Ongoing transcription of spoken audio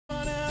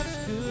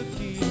could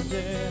keep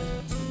their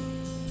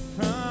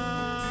promise,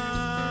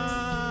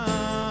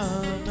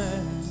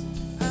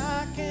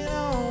 I can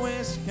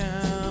always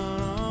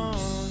count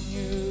on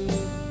you.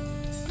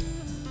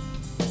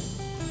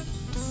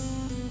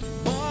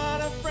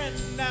 What a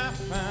friend I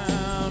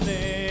found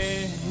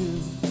in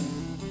you,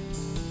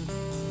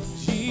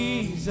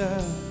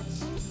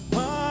 Jesus.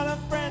 What a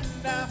friend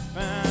I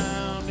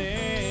found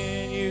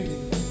in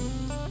you.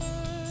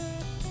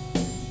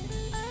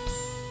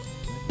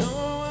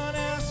 No one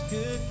else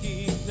could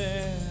keep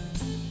their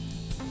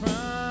promise.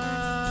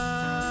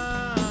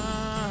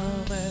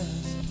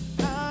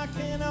 I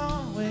can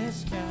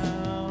always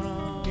count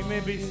on You may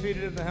be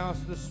seated in the house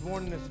this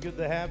morning. It's good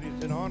to have you.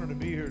 It's an honor to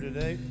be here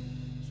today.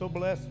 So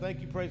blessed.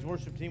 Thank you, praise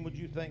worship team. Would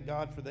you thank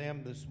God for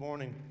them this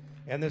morning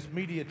and this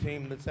media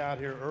team that's out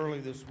here early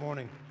this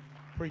morning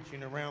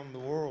preaching around the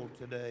world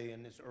today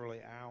in this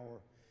early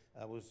hour.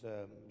 I was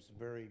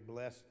very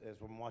blessed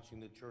as I'm watching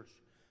the church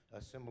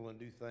assemble and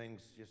do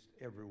things just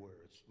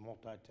everywhere. It's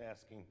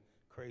multitasking,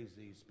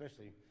 crazy,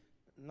 especially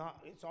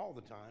it's all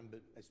the time,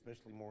 but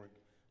especially more,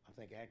 I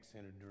think,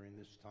 accented during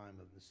this time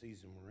of the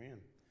season we're in.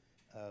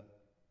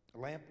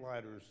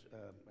 Lamplighters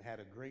had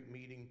a great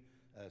meeting.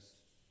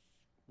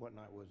 What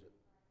night was it?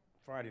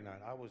 Friday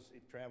night. I was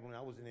traveling.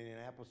 I was in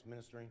Indianapolis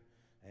ministering,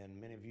 and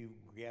many of you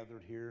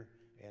gathered here,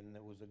 and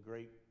it was a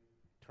great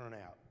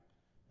turnout.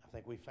 I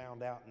think we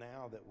found out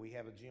now that we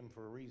have a gym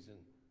for a reason.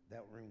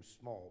 That room's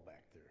small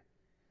back there.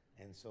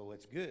 And so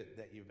it's good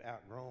that you've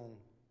outgrown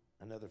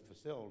another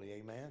facility,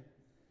 amen?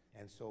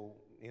 And so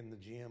in the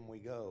gym we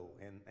go,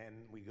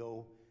 and we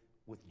go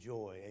with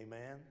joy,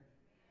 amen?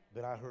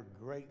 But I heard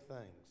great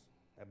things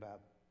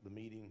about the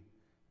meeting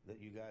that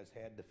you guys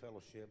had, the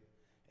fellowship,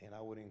 and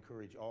I would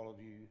encourage all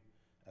of you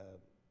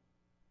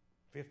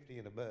 50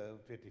 and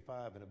above,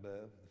 55 and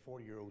above. The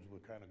 40-year-olds were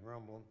kind of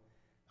grumbling.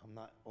 I'm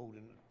not old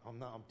enough.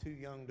 I'm too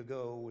young to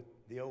go with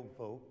the old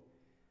folk,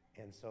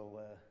 and so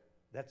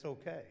that's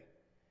okay.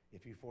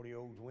 If you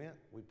 40-year-olds went,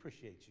 we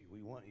appreciate you. We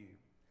want you.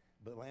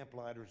 But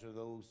lamplighters are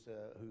those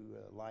who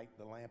light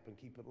the lamp and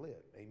keep it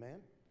lit.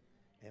 Amen?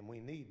 And we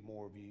need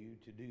more of you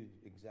to do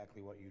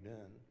exactly what you've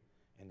done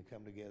and to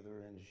come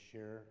together and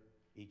share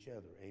each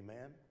other.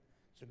 Amen?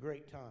 It's a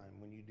great time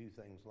when you do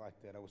things like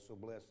that. I was so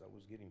blessed. I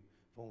was getting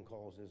phone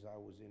calls as I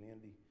was in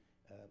Indy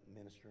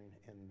ministering,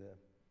 and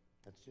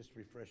it's just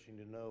refreshing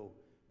to know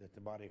that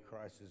the body of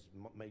Christ is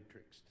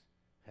matrixed,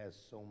 has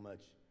so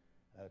much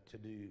to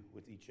do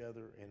with each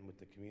other and with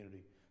the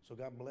community. So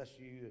God bless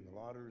you, and the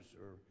Lauders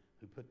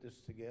who put this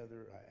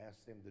together. I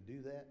asked them to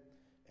do that,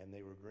 and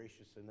they were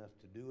gracious enough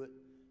to do it,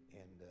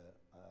 and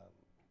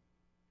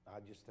I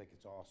just think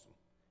it's awesome.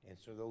 And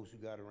so those who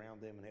got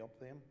around them and helped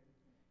them,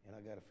 and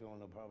I got a feeling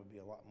there'll probably be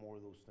a lot more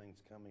of those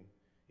things coming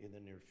in the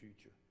near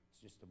future. It's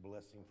just a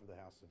blessing for the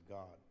house of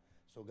God.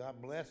 So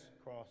God bless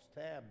Cross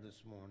Tab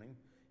this morning,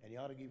 and you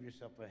ought to give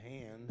yourself a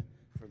hand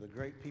for the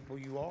great people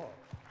you are.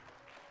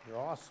 You're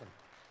awesome.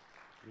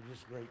 You're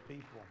just great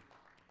people.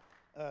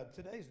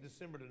 Today's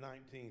December the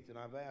 19th, and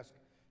I've asked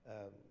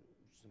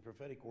some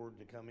prophetic word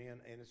to come in,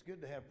 and it's good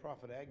to have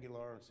Prophet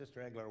Aguilar and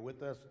Sister Aguilar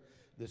with us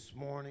this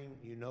morning.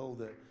 You know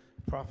that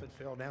Prophet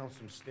fell down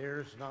some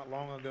stairs not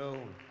long ago,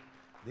 and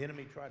the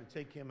enemy tried to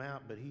take him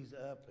out, but he's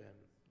up, and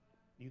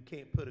you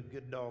can't put a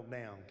good dog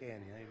down,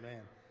 can you?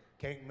 Amen.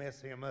 Can't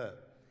mess him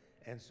up.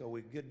 And so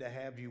we're good to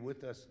have you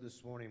with us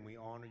this morning. We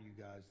honor you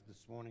guys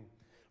this morning.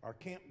 Our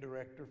camp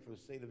director for the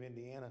state of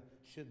Indiana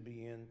should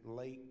be in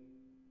late.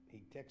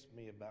 He texted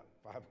me about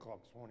 5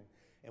 o'clock this morning.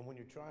 And when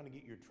you're trying to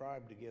get your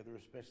tribe together,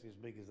 especially as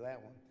big as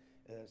that one,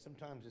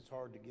 sometimes it's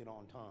hard to get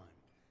on time.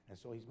 And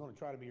so he's going to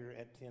try to be here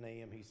at 10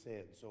 a.m., he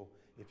said. So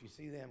if you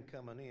see them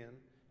coming in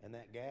and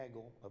that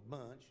gaggle of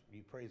bunch,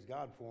 you praise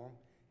God for them,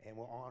 and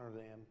we'll honor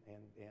them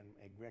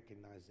and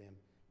recognize them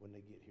when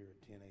they get here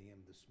at 10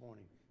 a.m. this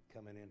morning,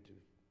 coming in to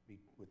be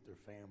with their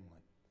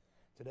family.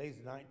 Today's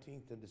the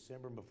 19th of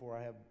December. Before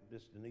I have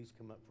Miss Denise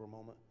come up for a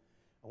moment,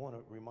 I want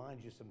to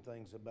remind you some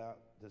things about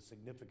the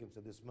significance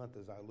of this month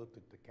as I looked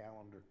at the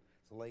calendar.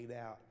 It's laid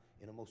out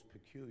in a most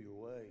peculiar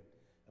way,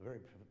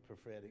 very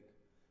prophetic.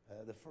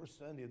 The first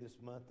Sunday of this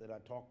month that I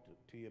talked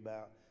to you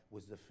about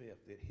was the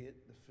 5th. It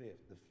hit the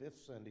 5th. The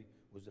 5th Sunday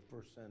was the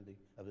first Sunday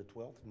of the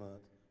 12th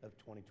month of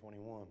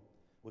 2021,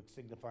 which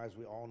signifies,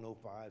 we all know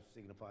 5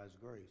 signifies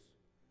grace.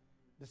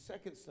 The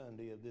second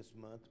Sunday of this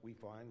month, we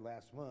find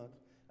last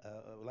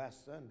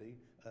Sunday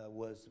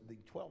was the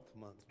 12th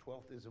month.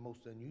 12th is the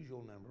most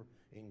unusual number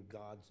in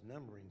God's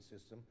numbering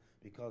system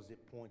because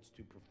it points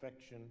to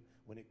perfection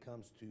when it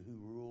comes to who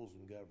rules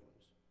and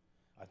governs.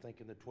 I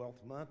think in the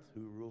 12th month,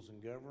 who rules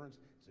and governs,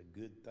 it's a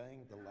good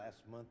thing, the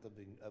last month of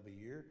a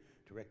year,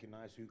 to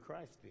recognize who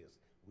Christ is.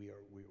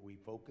 We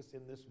focus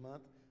in this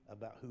month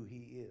about who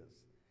he is.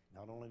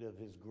 Not only does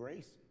his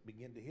grace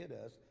begin to hit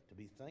us, to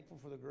be thankful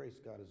for the grace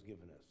God has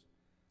given us,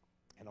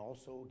 and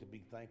also to be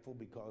thankful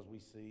because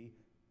we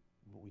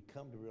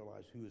come to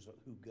realize who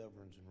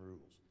governs and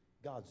rules.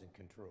 God's in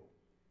control.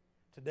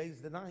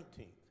 Today's the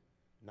 19th.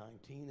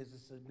 19 is a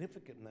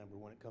significant number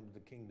when it comes to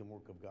the kingdom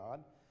work of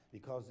God.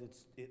 because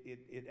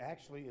it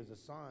actually is a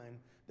sign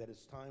that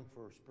it's time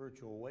for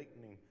spiritual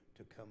awakening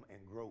to come and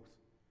growth.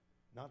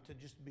 Not to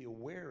just be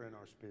aware in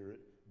our spirit,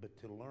 but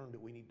to learn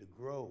that we need to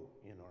grow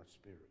in our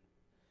spirit.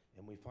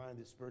 And we find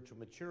that spiritual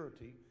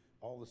maturity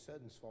all of a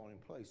sudden is falling in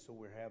place. So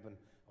we're having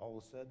all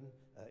of a sudden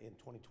in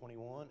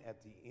 2021,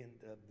 at the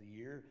end of the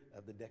year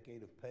of the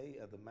decade of pay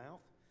of the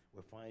mouth,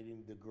 we're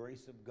finding the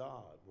grace of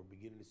God. We're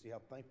beginning to see how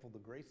thankful the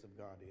grace of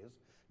God is.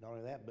 Not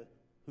only that, but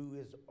who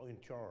is in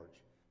charge.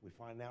 We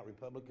find out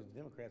Republicans and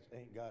Democrats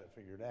ain't got it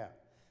figured out.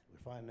 We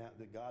find out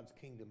that God's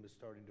kingdom is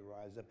starting to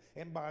rise up.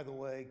 And by the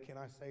way, can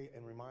I say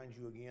and remind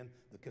you again,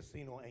 the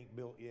casino ain't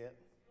built yet?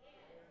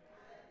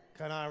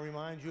 Can I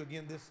remind you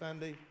again this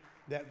Sunday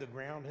that the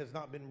ground has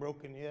not been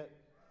broken yet?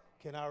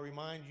 Can I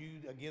remind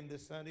you again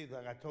this Sunday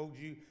that I told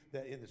you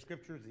that in the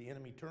scriptures the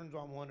enemy turns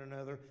on one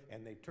another,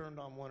 and they've turned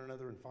on one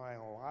another and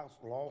file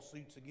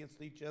lawsuits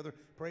against each other.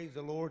 Praise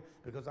the Lord,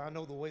 because I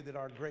know the way that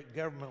our great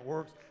government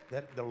works,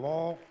 that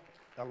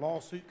a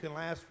lawsuit can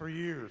last for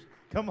years.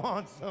 Come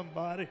on,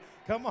 somebody.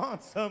 Come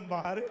on,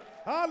 somebody.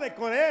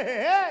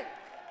 Hey.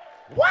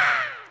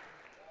 Wow!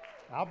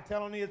 I'm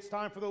telling you, it's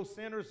time for those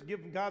sinners to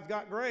give them God's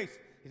got grace.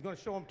 He's going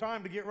to show them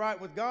time to get right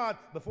with God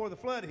before the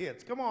flood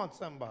hits. Come on,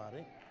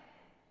 somebody.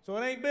 So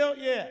it ain't built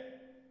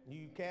yet.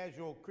 You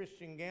casual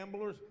Christian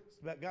gamblers,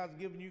 God's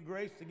giving you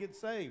grace to get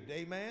saved.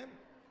 Amen?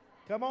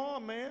 Come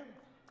on, man.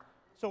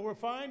 So we're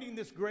finding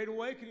this great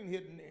awakening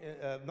hitting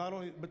not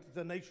only but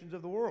the nations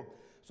of the world.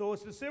 So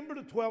it's December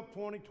the 12th,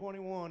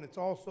 2021. It's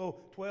also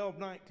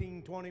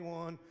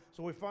 12/19/21.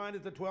 So we find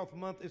that the 12th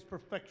month is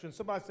perfection.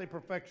 Somebody say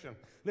perfection.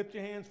 Lift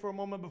your hands for a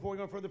moment before we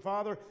go further.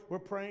 Father, we're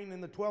praying in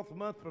the 12th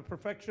month for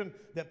perfection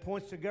that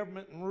points to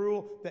government and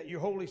rule, that your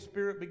Holy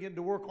Spirit begin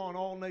to work on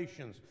all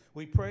nations.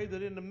 We pray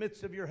that in the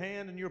midst of your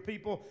hand and your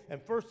people, and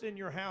first in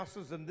your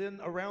houses and then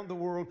around the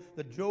world,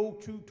 the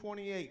Job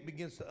 2:28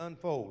 begins to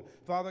unfold.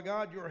 Father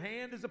God, your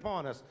hand is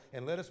upon us,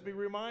 and let us be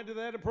reminded of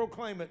that and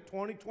proclaim it.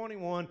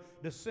 2021,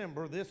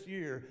 December, this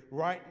year,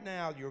 right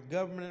now, your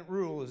government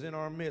rule is in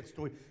our midst.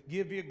 We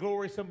give you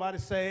glory. Somebody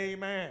say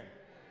amen.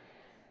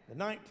 The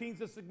 19th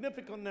is a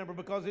significant number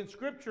because in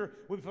Scripture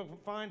we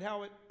find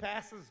how it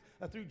passes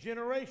through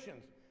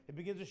generations. It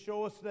begins to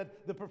show us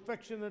that the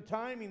perfection and the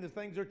timing, the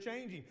things are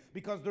changing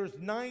because there's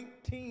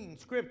 19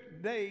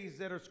 days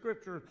that are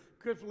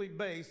scripturally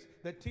based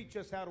that teach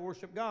us how to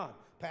worship God.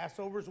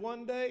 Passover's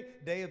one day,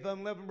 Day of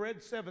Unleavened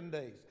Bread, 7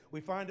 days.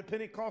 We find that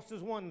Pentecost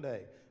is one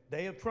day.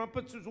 Day of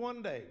Trumpets is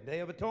one day.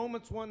 Day of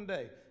Atonement's one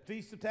day.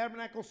 Feast of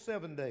Tabernacles,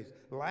 7 days.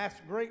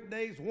 Last great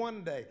days,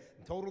 1 day.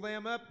 Total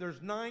them up, there's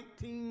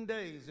 19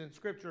 days in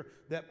Scripture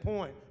that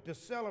point to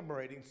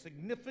celebrating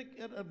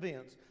significant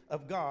events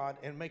of God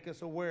and make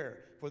us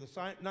aware. For the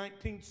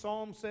 19th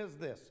Psalm says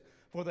this,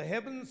 "For the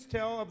heavens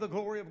tell of the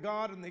glory of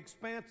God, and the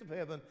expanse of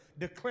heaven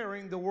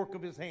declaring the work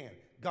of his hand."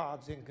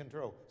 God's in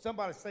control.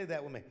 Somebody say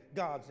that with me.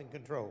 God's in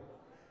control.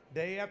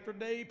 Day after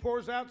day he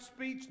pours out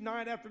speech.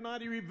 Night after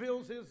night he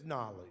reveals his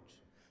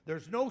knowledge.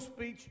 There's no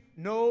speech,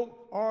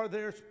 no are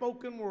there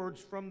spoken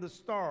words from the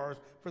stars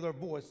for their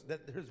voice,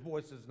 that his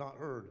voice is not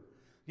heard.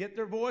 Yet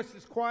their voice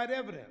is quite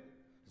evident.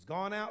 It's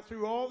gone out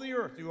through all the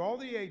earth, through all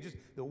the ages,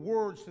 the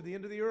words to the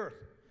end of the earth.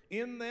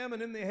 In them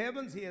and in the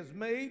heavens he has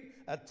made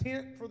a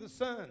tent for the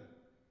sun,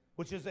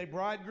 which is a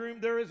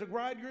bridegroom. There is a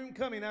bridegroom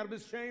coming out of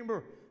his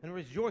chamber and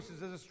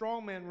rejoices as a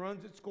strong man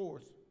runs its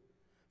course.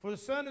 For the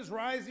sun is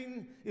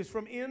rising, is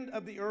from end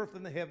of the earth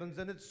and the heavens,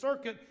 and its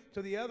circuit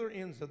to the other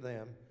ends of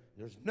them.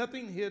 There's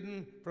nothing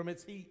hidden from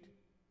its heat.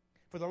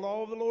 For the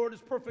law of the Lord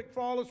is perfect,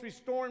 flawless,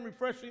 restoring,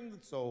 refreshing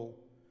the soul.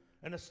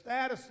 And the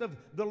status of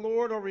the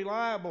Lord are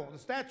reliable. The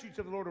statutes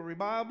of the Lord are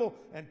reliable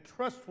and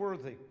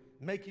trustworthy,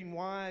 making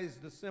wise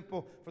the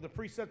simple. For the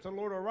precepts of the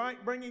Lord are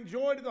right, bringing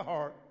joy to the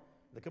heart.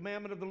 The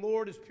commandment of the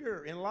Lord is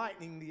pure,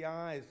 enlightening the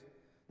eyes.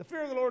 The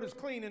fear of the Lord is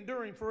clean,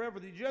 enduring forever.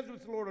 The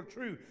judgments of the Lord are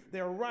true. They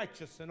are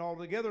righteous, and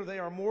altogether they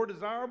are more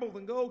desirable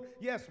than gold.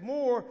 Yes,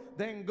 more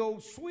than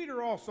gold,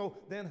 sweeter also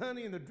than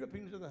honey and the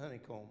drippings of the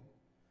honeycomb.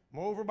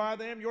 Moreover, by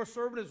them your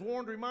servant is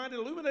warned, reminded,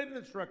 illuminated, and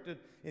instructed.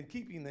 In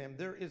keeping them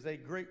there is a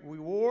great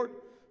reward.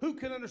 Who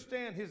can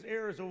understand his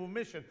errors of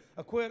omission,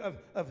 acquit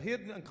of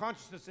hidden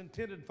unconsciousness,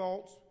 intended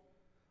faults?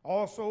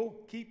 Also,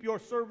 keep your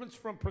servants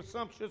from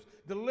presumptuous,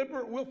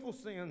 deliberate, willful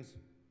sins.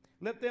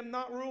 Let them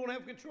not rule and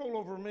have control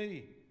over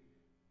me.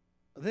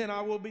 Then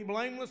I will be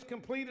blameless,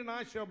 complete, and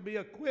I shall be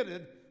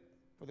acquitted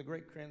for the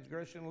great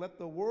transgression. Let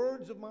the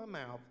words of my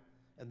mouth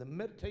and the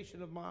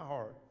meditation of my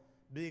heart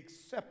be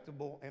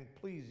acceptable and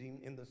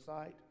pleasing in the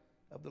sight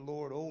of the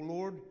Lord. O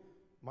Lord,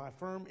 my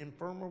firm,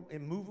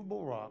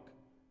 immovable rock,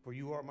 for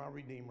you are my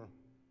Redeemer.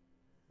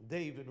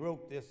 David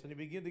wrote this, and he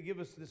began to give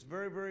us this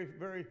very, very,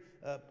 very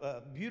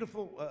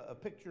beautiful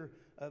picture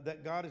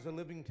that God is a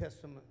living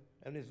testament,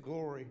 and his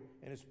glory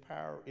and his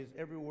power is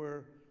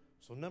everywhere.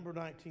 So number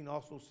 19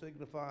 also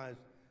signifies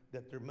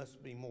that there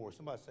must be more.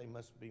 Somebody say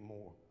must be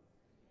more.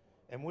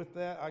 And with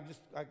that,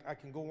 I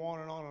can go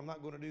on and on. I'm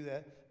not going to do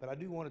that, but I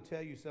do want to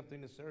tell you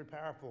something that's very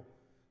powerful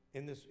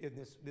in this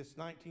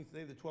 19th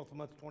day of the 12th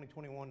month of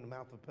 2021, the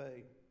mouth of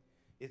pay.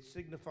 It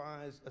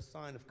signifies a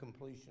sign of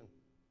completion.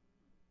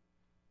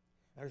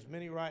 There's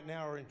many right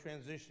now are in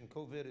transition.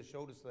 COVID has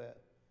showed us that.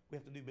 We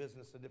have to do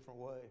business a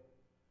different way.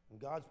 And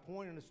God's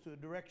pointing us to a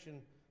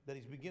direction that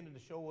He's beginning to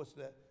show us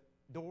that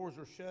doors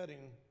are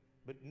shutting,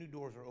 but new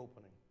doors are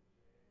opening.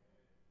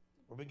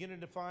 We're beginning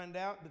to find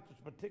out that there's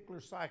a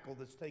particular cycle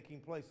that's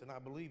taking place, and I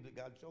believe that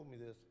God showed me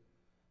this,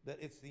 that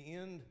it's the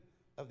end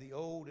of the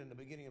old and the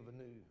beginning of a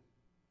new.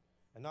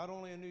 And not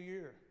only a new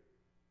year,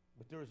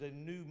 but there is a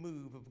new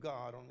move of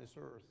God on this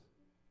earth.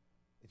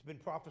 It's been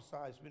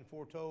prophesied, it's been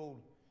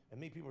foretold, and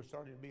many people are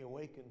starting to be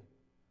awakened.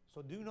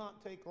 So do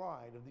not take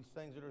light of these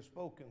things that are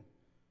spoken.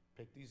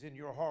 Take these in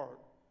your heart,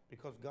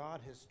 because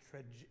God has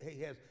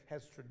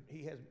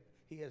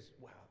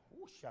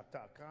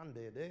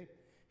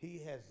He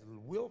has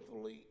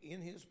willfully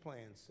in His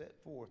plan set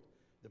forth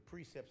the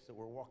precepts that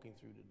we're walking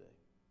through today.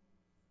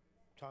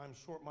 Time's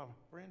short, my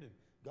friend, and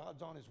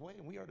God's on His way,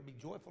 and we are to be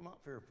joyful,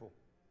 not fearful.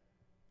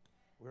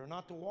 We are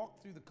not to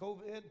walk through the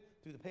COVID,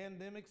 through the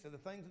pandemics, and the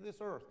things of this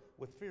earth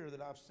with fear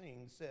that I've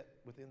seen set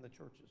within the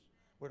churches.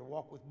 We're to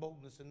walk with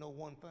boldness and know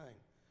one thing,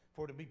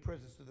 for to be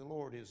present to the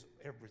Lord is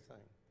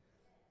everything.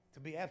 To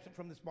be absent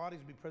from this body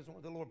is to be present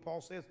with the Lord. Paul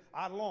says,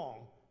 I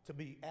long to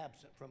be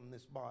absent from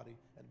this body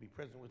and to be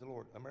present with the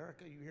Lord.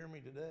 America, you hear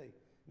me today.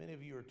 Many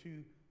of you are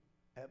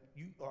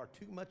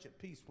too much at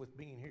peace with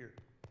being here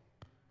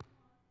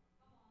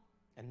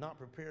and not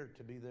prepared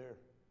to be there.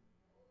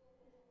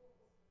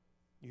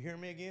 You hear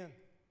me again?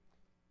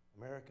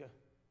 America,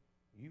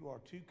 you are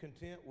too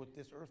content with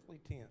this earthly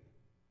tent,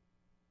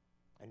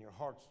 and your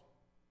heart's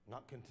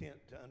not content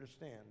to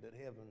understand that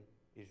heaven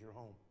is your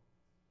home.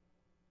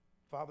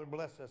 Father,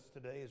 bless us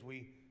today as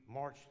we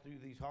march through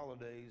these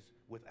holidays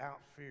without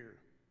fear.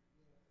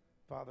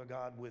 Father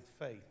God, with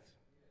faith.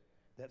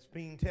 That's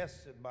being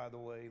tested, by the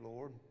way,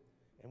 Lord,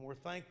 and we're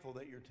thankful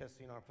that you're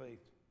testing our faith.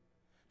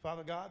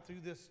 Father God,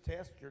 through this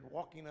test, you're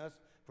walking us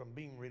from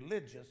being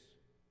religious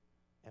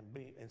and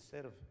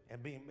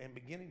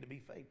beginning to be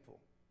faithful.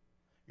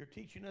 You're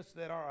teaching us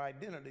that our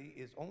identity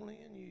is only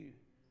in you,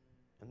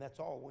 and that's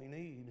all we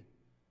need.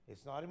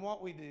 It's not in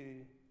what we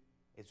do,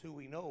 it's who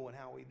we know and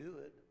how we do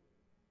it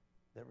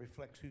that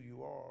reflects who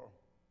you are.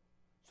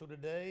 So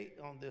today,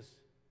 on this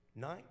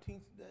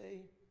 19th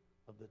day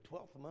of the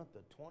 12th month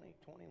of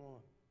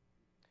 2021,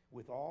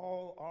 with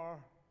all our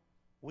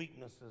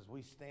weaknesses,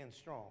 we stand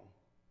strong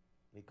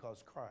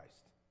because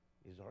Christ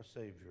is our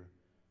Savior.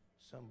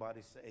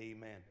 Somebody say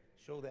amen.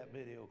 Show that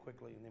video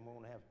quickly, and then we're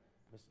going to have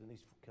Miss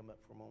Denise come up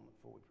for a moment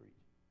before we preach.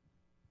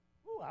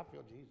 Oh, I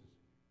feel Jesus.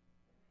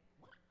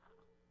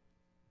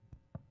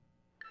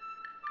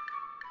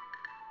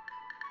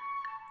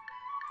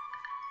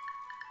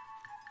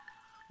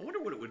 I wonder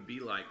what it would be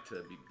like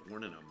to be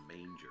born in a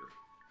manger.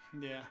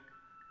 Yeah.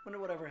 Wonder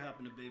whatever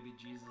happened to baby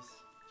Jesus.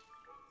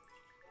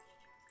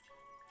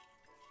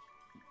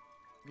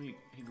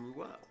 He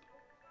grew up.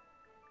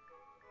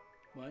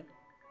 What?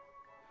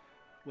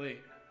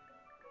 Wait.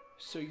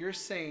 So you're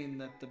saying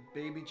that the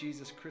baby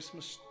Jesus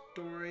Christmas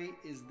story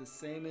is the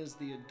same as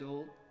the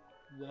adult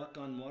walk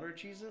on water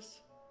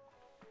Jesus?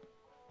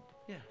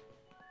 Yeah.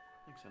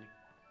 Thanks, honey.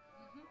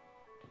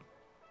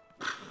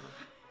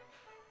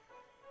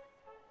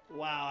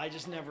 Wow, I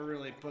just never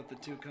really put the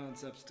two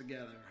concepts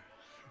together.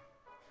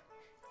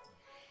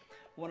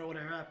 Wonder what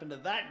happened to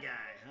that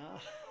guy,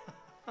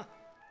 huh?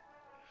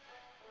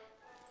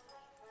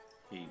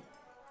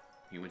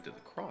 He went to the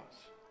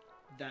cross.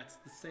 That's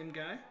the same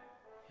guy?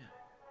 Yeah.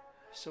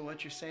 So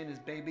what you're saying is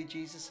baby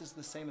Jesus is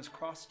the same as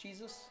cross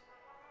Jesus?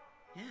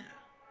 Yeah.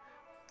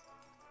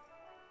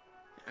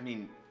 I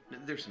mean,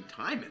 there's some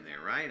time in there,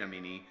 right? I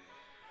mean,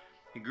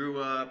 he grew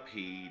up,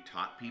 he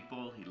taught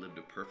people, he lived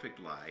a perfect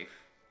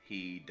life.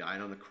 He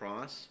died on the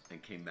cross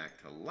and came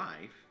back to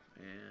life,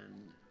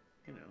 and,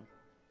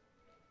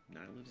 now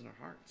he lives in our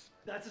hearts.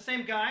 That's the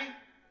same guy?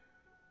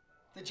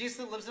 The Jesus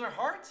that lives in our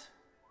hearts?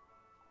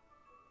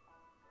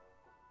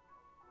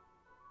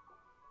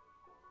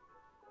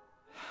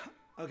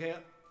 Okay,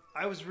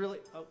 I was really...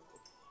 Oh,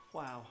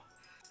 wow.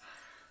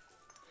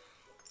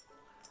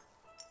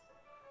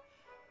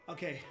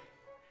 Okay,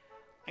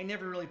 I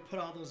never really put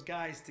all those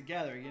guys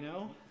together, you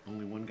know?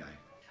 Only one guy.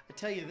 I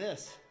tell you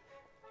this,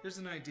 here's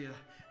an idea.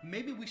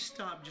 Maybe we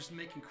stop just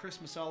making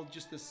Christmas all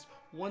just this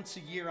once a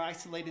year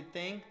isolated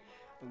thing,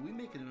 but we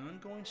make it an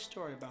ongoing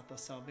story about the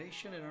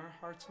salvation in our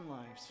hearts and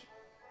lives.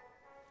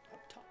 Up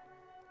top.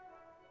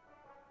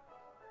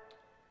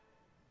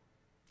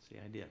 That's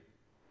the idea.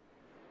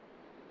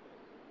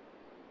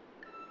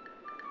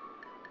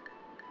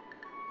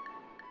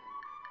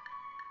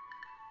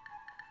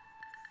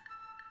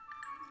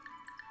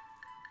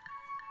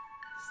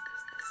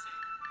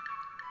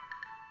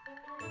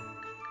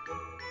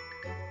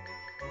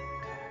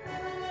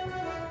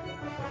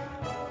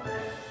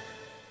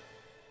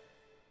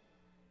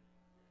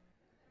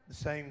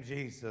 The same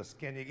Jesus.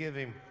 Can you give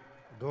him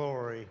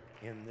glory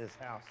in this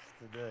house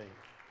today?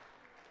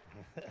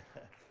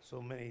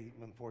 So many,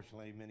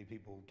 unfortunately, many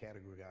people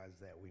categorize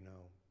that, we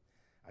know.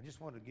 I just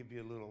want to give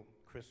you a little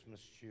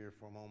Christmas cheer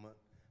for a moment.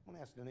 I'm going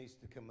to ask Denise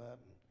to come up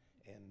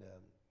and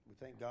We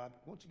thank God.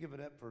 Won't you give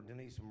it up for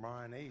Denise and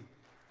Brian? They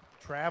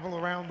travel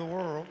around the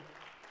world.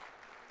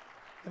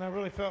 And I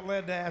really felt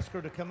led to ask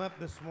her to come up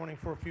this morning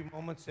for a few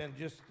moments and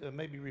just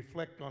maybe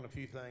reflect on a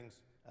few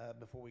things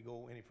before we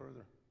go any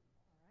further.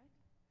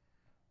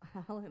 All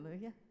right.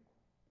 Hallelujah.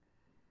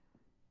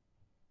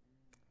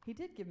 He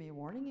did give me a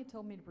warning. He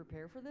told me to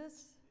prepare for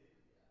this.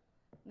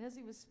 And as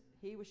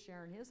he was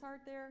sharing his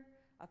heart there,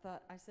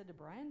 I said to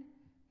Brian,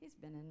 he's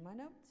been in my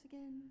notes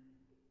again.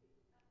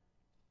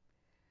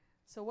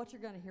 So what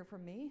you're going to hear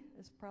from me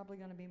is probably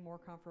going to be more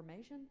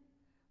confirmation.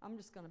 I'm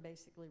just going to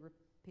basically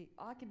repeat.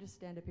 I can just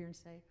stand up here and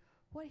say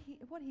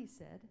what he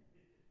said.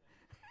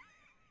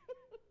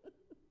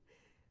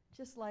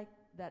 Just like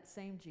that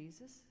same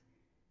Jesus,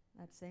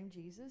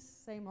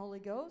 same Holy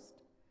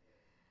Ghost.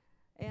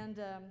 And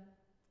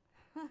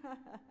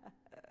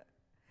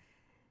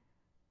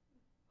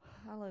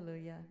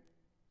hallelujah.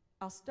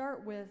 I'll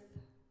start with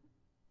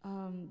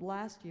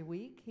last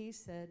week. He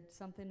said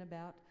something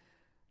about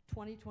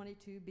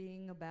 2022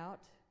 being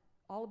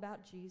all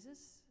about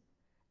Jesus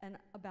and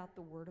about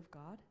the Word of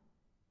God,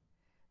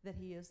 that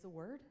He is the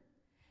Word.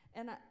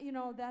 And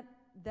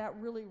that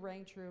really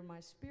rang true in my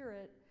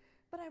spirit,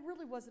 but I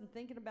really wasn't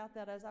thinking about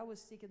that as I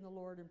was seeking the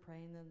Lord and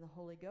praying in the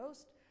Holy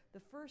Ghost. The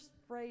first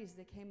phrase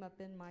that came up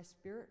in my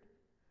spirit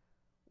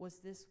was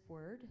this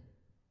word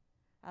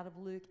out of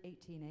Luke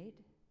 18:8.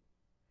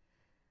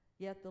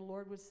 Yet the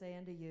Lord would say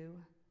unto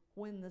you,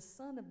 when the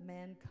Son of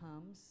Man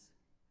comes,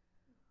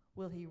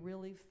 will He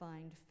really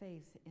find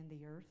faith in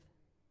the earth?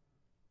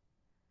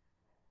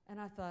 And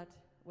I thought,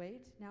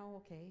 wait, now,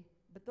 okay,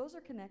 but those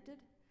are connected.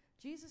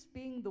 Jesus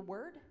being the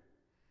Word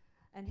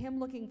and Him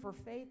looking for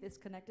faith is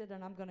connected,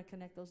 and I'm going to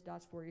connect those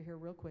dots for you here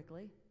real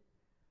quickly.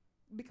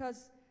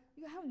 Because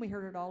haven't we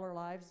heard it all our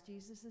lives?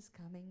 Jesus is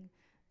coming.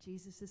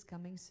 Jesus is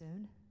coming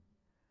soon.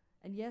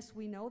 And yes,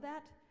 we know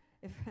that.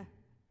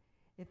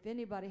 If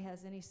anybody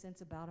has any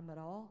sense about Him at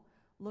all,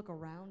 look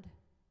around.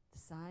 The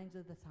signs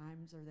of the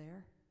times are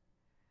there.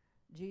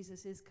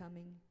 Jesus is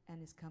coming, and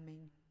His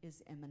coming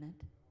is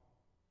imminent.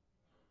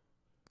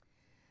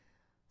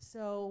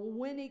 So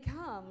when He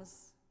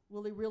comes,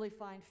 will He really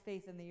find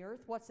faith in the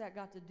earth? What's that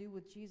got to do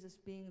with Jesus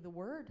being the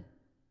Word?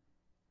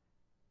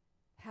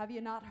 Have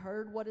you not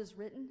heard what is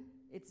written?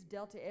 It's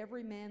dealt to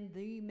every man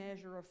the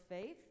measure of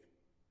faith.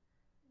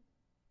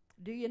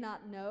 Do you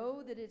not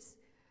know that it's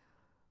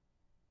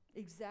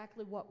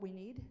exactly what we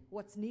need?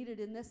 What's needed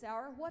in this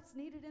hour? What's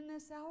needed in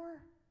this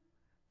hour?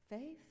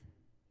 Faith.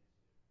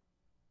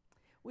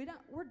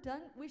 We're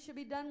done. We should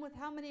be done with,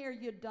 how many are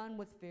you done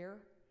with fear?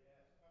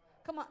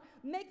 Come on,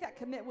 make that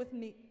commit with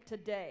me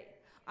today.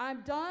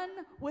 I'm done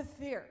with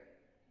fear.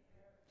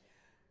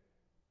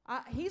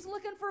 He's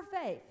looking for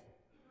faith.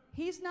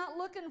 He's not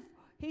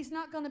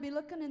going to be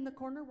looking in the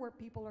corner where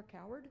people are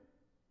coward.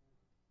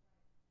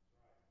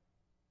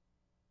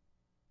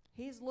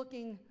 He's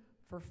looking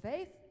for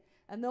faith,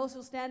 and those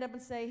who stand up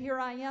and say, here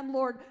I am,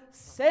 Lord,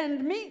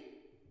 send me.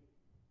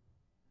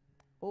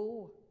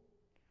 Oh,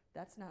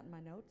 that's not in my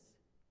notes.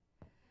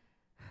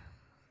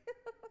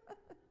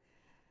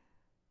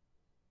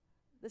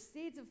 The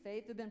seeds of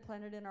faith have been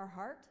planted in our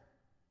heart.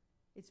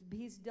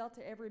 He's dealt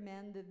to every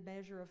man the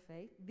measure of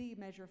faith, the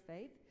measure of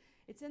faith.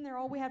 It's in there.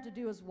 All we have to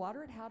do is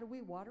water it. How do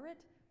we water it?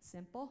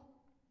 Simple.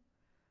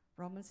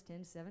 Romans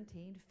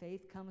 10:17,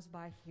 faith comes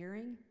by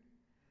hearing,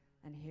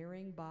 and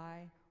hearing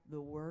by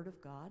the Word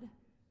of God.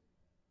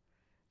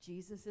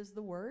 Jesus is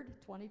the Word.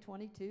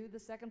 2022, the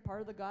second part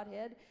of the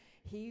Godhead.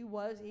 He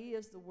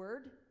is the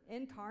Word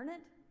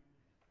incarnate.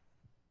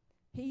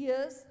 He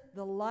is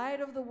the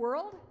light of the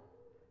world.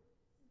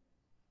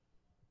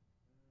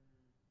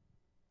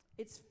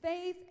 It's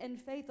faith and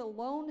faith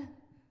alone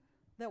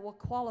that will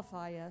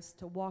qualify us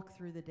to walk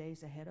through the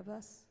days ahead of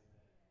us.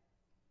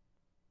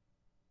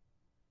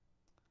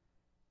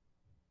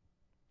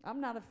 I'm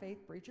not a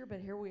faith preacher,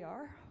 but here we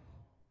are.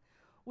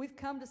 We've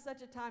come to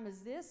such a time as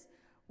this.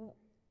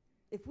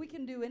 If we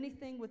can do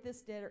anything with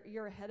this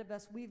year ahead of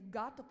us, we've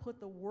got to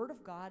put the Word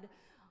of God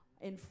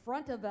in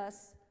front of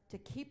us to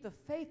keep the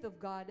faith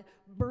of God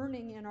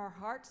burning in our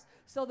hearts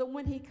so that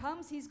when He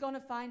comes, He's going to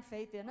find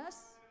faith in us.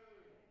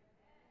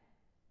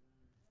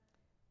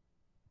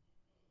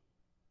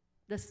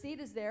 The seed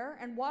is there,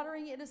 and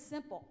watering it is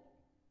simple.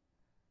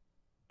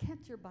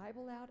 Get your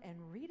Bible out and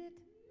read it.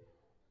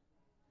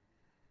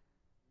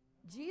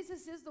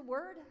 Jesus is the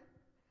Word.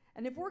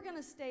 And if we're going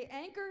to stay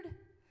anchored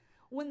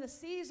when the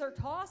seas are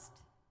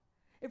tossed,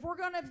 if we're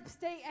going to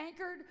stay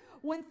anchored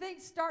when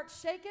things start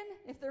shaking,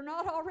 if they're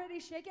not already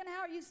shaking,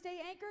 how you stay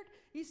anchored?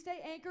 You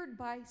stay anchored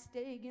by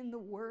staying in the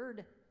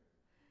Word.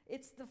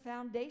 It's the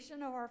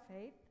foundation of our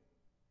faith.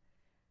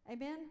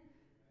 Amen?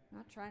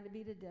 Not trying to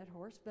beat a dead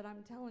horse, but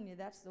I'm telling you,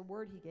 that's the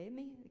word He gave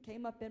me. It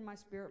came up in my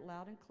spirit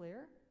loud and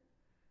clear.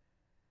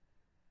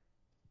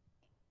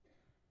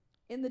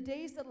 In the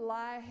days that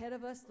lie ahead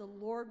of us, the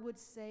Lord would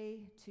say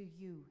to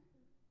you,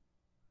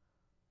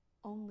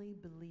 only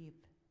believe.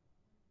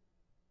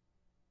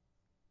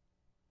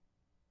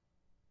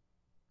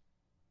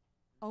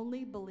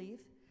 Only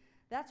believe.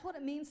 That's what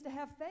it means to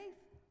have faith.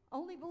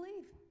 Only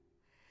believe.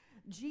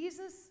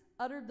 Jesus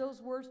uttered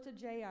those words to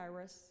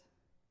Jairus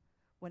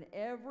when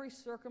every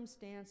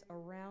circumstance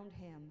around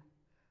him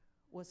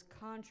was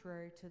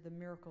contrary to the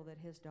miracle that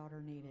his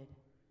daughter needed.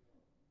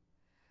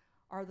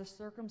 Are the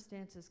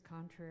circumstances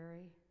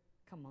contrary?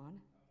 Come on.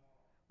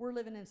 We're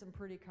living in some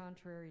pretty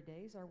contrary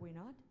days, are we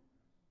not?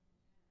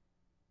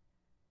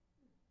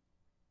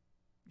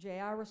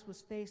 Jairus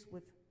was faced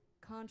with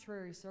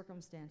contrary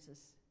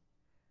circumstances.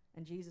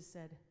 And Jesus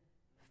said,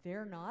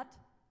 "Fear not,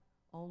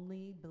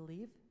 only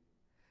believe."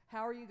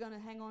 How are you going to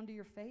hang on to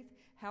your faith?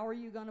 How are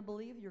you going to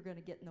believe? You're going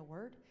to get in the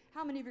Word.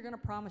 How many of you are going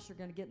to promise you're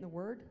going to get in the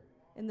Word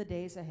in the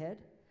days ahead?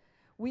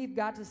 We've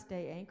got to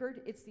stay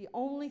anchored. It's the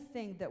only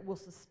thing that will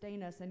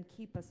sustain us and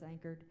keep us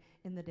anchored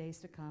in the days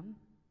to come.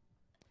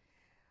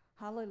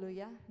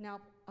 Hallelujah. Now,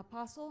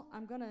 Apostle,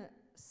 I'm going to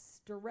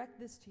direct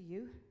this to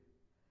you.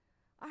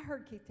 I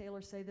heard Keith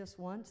Taylor say this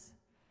once.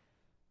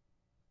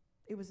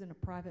 It was in a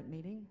private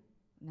meeting.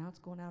 Now it's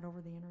going out over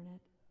the internet.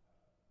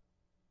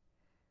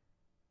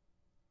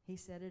 He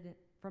said it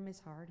from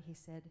his heart. He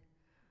said,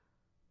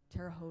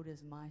 Terre Haute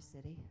is my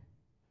city.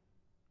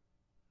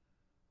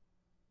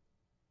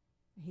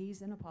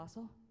 He's an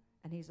apostle,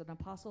 and he's an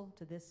apostle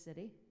to this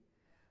city.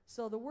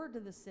 So the word to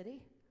the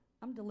city,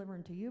 I'm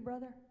delivering to you,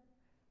 brother.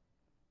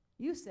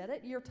 You said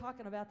it. You're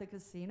talking about the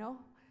casino.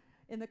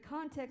 In the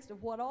context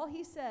of what all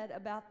he said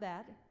about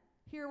that,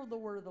 hear the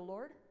word of the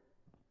Lord.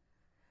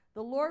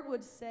 The Lord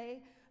would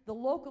say, the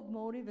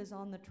locomotive is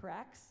on the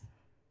tracks,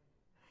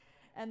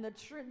 and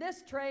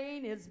this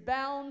train is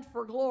bound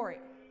for glory.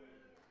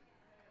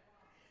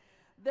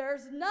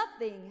 There's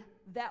nothing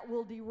that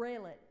will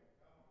derail it.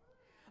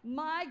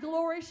 My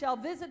glory shall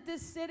visit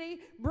this city,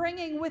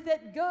 bringing with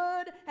it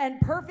good and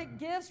perfect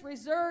gifts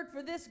reserved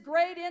for this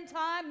great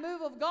end-time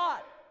move of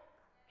God.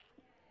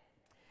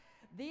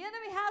 The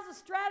enemy has a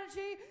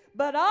strategy,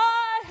 but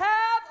I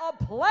have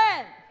a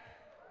plan.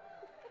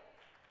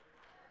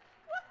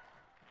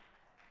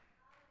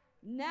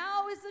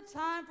 Now is the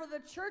time for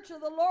the church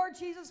of the Lord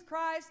Jesus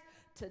Christ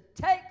to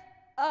take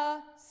a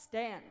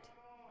stand.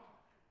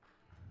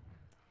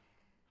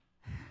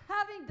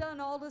 Having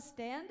done all to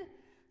stand,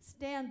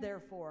 stand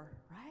therefore,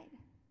 right?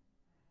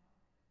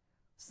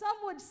 Some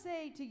would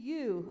say to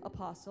you,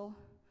 Apostle,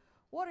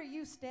 what are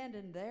you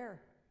standing there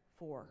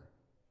for?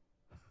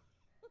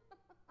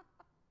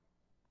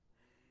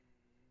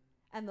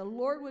 And the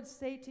Lord would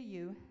say to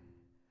you,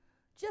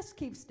 just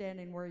keep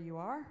standing where you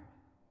are.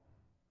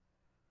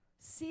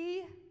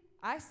 See,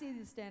 I see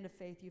the stand of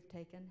faith you've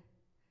taken.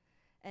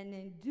 And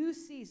in due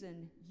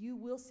season, you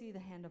will see the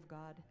hand of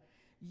God.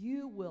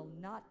 You will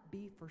not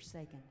be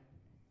forsaken.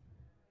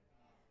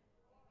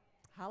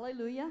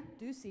 Hallelujah.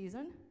 Due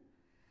season.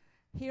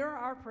 Hear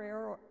our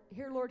prayer.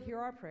 Lord, hear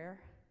our prayer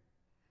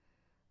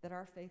that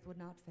our faith would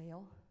not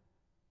fail.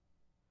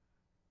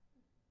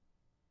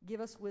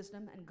 Give us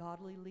wisdom and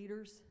godly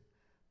leaders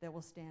that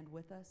will stand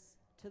with us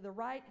to the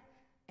right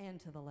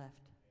and to the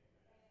left.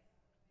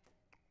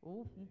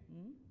 Oh,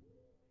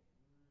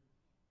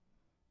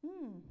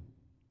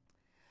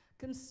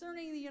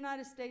 Concerning the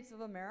United States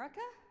of America,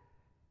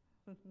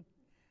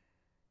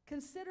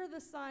 consider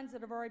the signs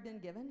that have already been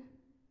given.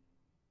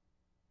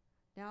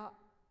 Now,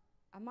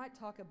 I might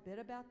talk a bit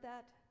about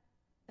that.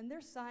 And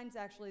there's signs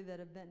actually that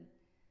have been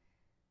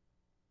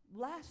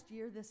last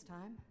year this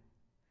time,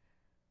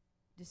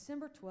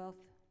 December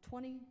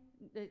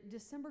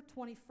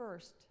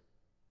 21st,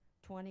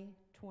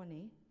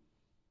 2020,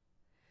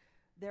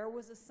 there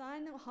was a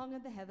sign that hung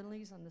in the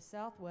heavenlies on the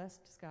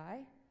southwest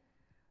sky.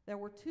 There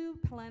were two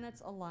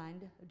planets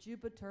aligned,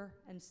 Jupiter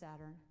and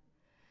Saturn.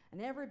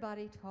 And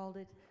everybody called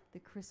it the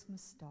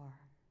Christmas star.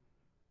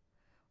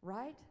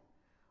 Right?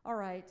 All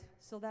right,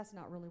 so that's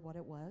not really what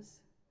it was.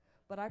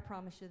 But I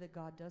promise you that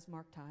God does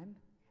mark time,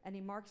 and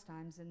he marks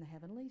times in the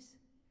heavenlies.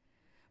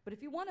 But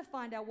if you want to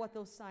find out what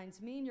those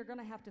signs mean, you're going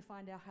to have to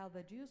find out how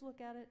the Jews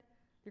look at it.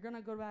 You're going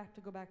to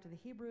go back to the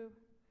Hebrew.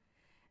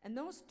 And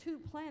those two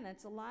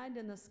planets aligned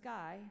in the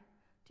sky,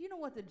 do you know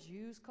what the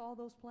Jews call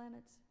those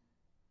planets?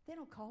 They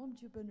don't call them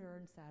Jupiter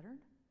and Saturn.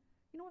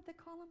 You know what they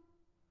call them?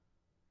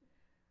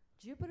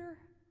 Jupiter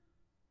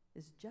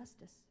is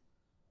justice,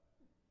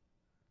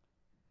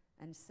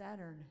 and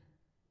Saturn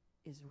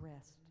is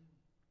rest.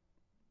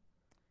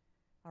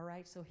 All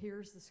right, so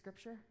here's the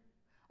scripture.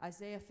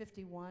 Isaiah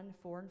 51,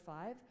 4 and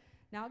 5.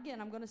 Now again,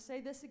 I'm going to say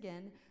this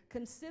again.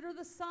 Consider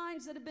the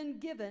signs that have been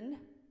given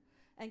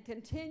and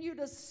continue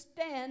to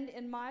stand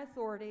in my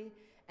authority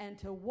and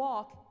to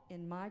walk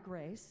in my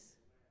grace.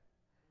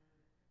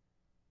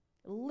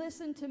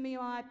 Listen to me,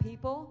 my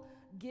people.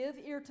 Give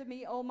ear to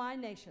me, O my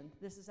nation.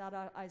 This is out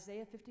of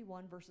Isaiah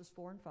 51, verses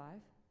 4 and 5.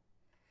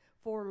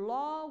 For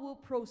law will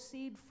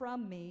proceed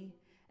from me,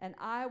 and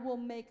I will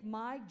make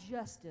my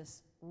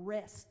justice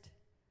rest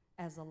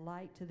as a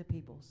light to the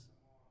peoples.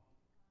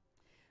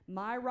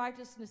 My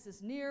righteousness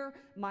is near,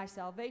 my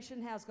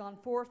salvation has gone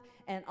forth,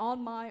 and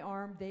on my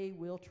arm they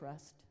will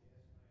trust.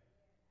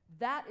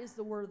 That is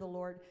the word of the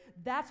Lord.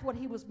 That's what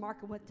he was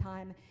marking with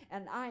time.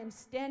 And I am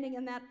standing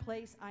in that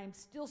place. I am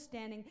still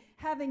standing,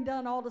 having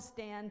done all to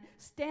stand.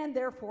 Stand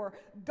therefore.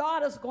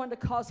 God is going to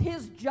cause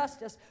his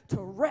justice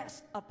to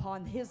rest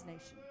upon his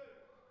nation.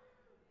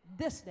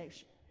 This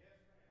nation.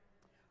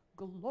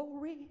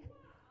 Glory.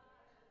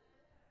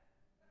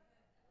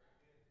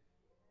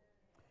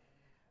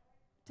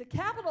 To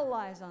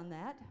capitalize on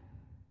that,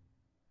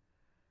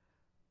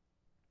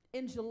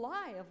 in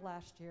July of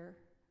last year,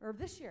 or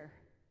this year,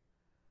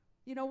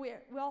 you know, we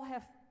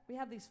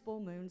have these full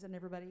moons, and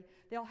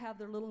they all have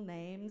their little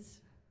names.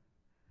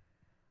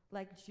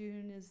 Like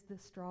June is the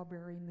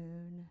strawberry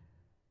moon.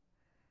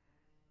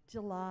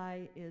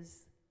 July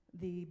is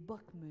the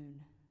buck moon.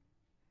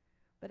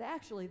 But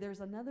actually, there's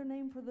another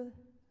name for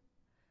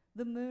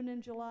the moon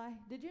in July.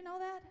 Did you know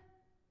that?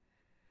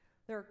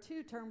 There are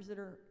two terms that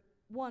are,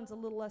 one's a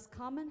little less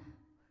common,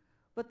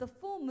 but the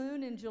full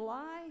moon in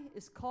July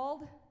is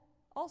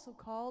also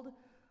called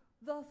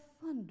the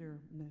thunder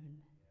moon.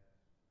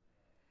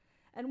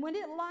 And when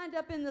it lined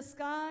up in the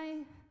sky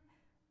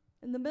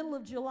in the middle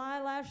of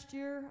July last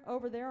year,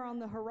 over there on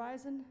the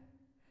horizon,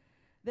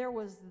 there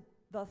was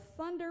the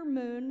thunder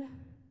moon,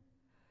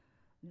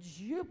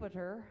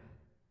 Jupiter,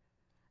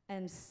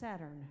 and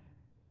Saturn.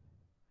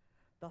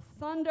 The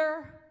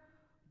thunder,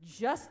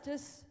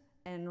 justice,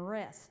 and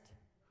rest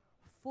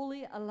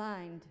fully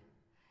aligned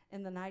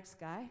in the night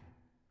sky.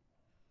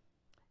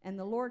 And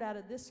the Lord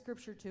added this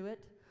scripture to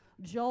it,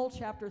 Joel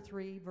chapter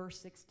 3, verse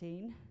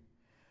 16.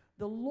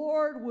 The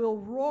Lord will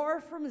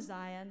roar from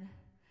Zion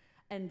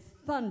and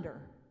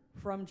thunder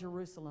from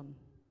Jerusalem.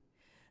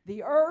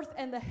 The earth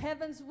and the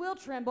heavens will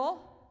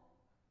tremble.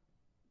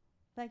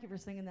 Thank you for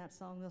singing that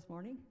song this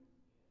morning.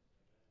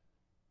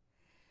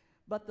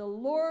 But the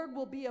Lord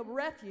will be a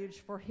refuge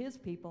for his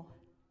people,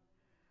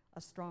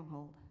 a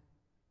stronghold.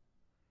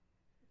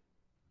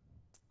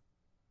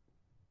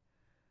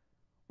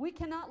 We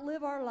cannot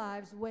live our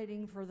lives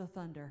waiting for the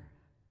thunder.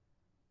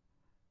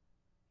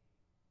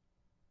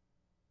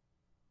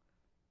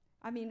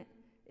 I mean,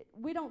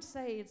 we don't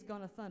say it's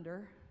going to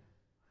thunder.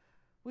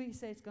 We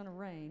say it's going to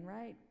rain,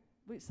 right?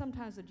 We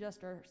sometimes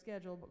adjust our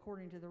schedule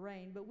according to the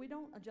rain, but we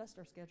don't adjust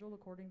our schedule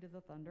according to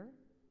the thunder.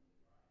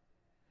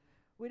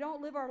 We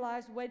don't live our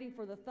lives waiting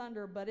for the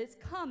thunder, but it's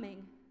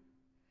coming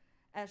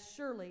as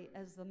surely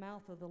as the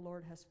mouth of the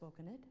Lord has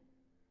spoken it.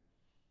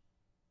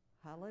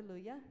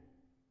 Hallelujah.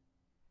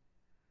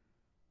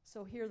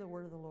 So hear the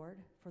word of the Lord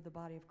for the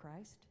body of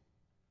Christ.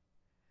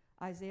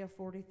 Isaiah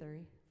 40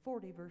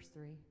 verse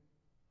 3.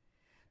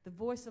 The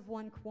voice of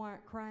one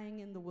crying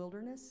in the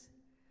wilderness,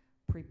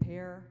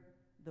 prepare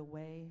the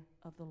way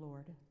of the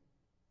Lord.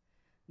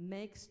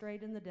 Make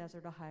straight in the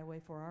desert a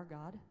highway for our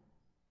God.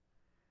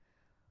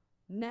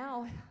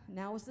 Now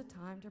is the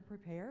time to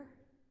prepare.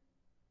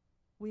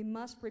 We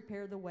must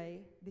prepare the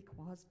way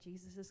because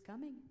Jesus is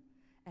coming,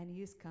 and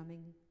he is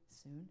coming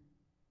soon.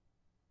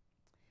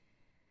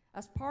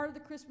 As part of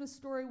the Christmas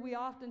story, we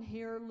often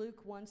hear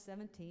Luke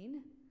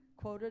 1:17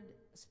 quoted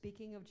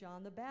speaking of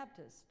John the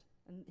Baptist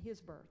and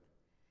his birth.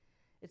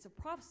 It's a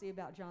prophecy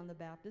about John the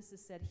Baptist. It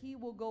said he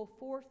will go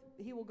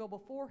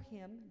before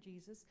him,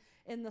 Jesus,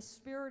 in the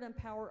spirit and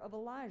power of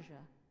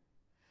Elijah,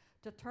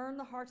 to turn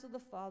the hearts of the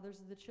fathers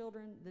of the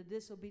children, the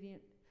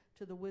disobedient,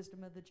 to the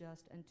wisdom of the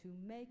just, and to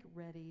make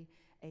ready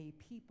a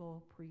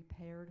people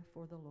prepared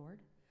for the Lord.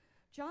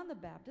 John the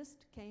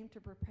Baptist came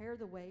to prepare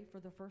the way for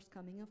the first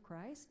coming of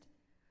Christ.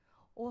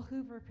 Well,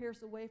 who prepares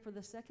the way for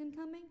the second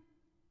coming?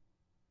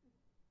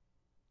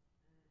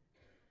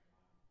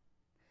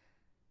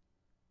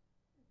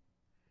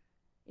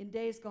 In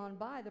days gone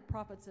by, the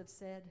prophets have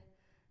said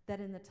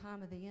that in the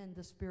time of the end,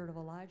 the spirit of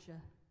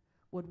Elijah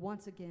would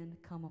once again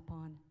come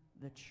upon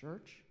the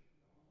church.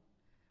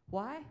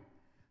 Why?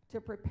 To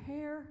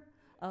prepare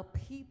a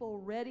people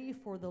ready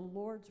for the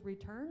Lord's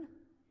return.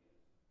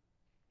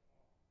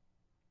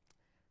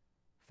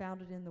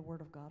 Founded in the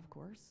Word of God, of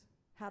course.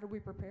 How do we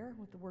prepare?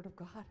 With the Word of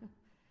God.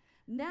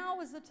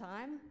 Now is the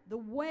time. The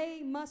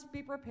way must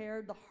be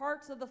prepared. The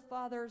hearts of the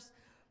fathers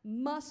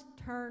must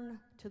turn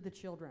to the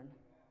children.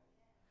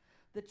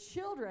 The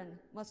children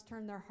must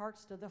turn their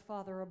hearts to the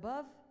Father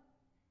above.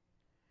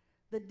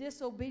 The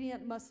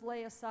disobedient must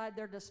lay aside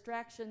their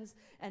distractions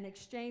and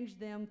exchange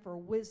them for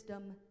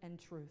wisdom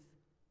and truth.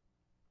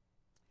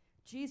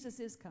 Jesus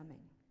is coming,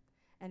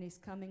 and he's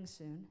coming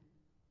soon.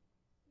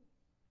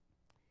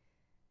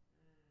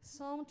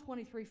 Psalm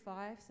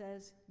 23:5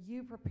 says,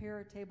 "You prepare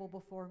a table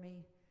before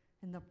me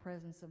in the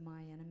presence of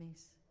my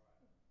enemies."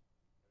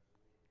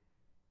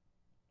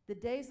 The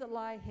days that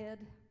lie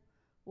ahead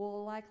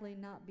will likely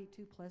not be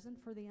too pleasant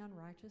for the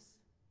unrighteous.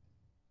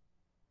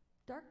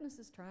 Darkness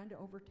is trying to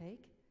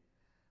overtake,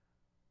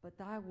 but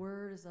thy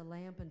word is a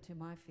lamp unto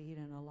my feet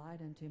and a light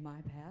unto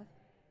my path.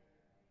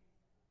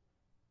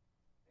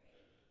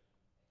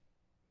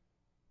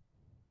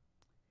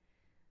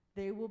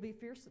 There will be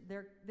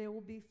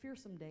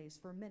fearsome days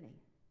for many,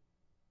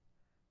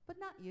 but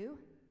not you.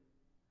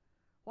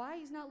 Why?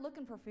 He's not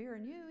looking for fear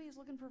in you. He's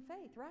looking for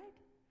faith, right?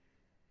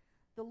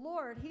 The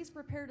Lord, he's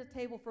prepared a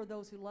table for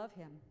those who love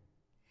him.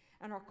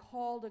 and are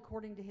called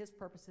according to his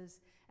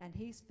purposes, and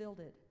he's filled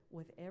it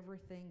with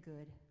everything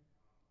good.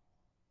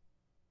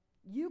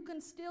 You can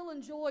still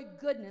enjoy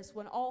goodness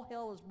when all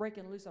hell is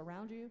breaking loose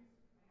around you,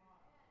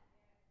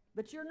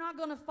 but you're not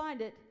going to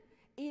find it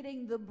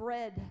eating the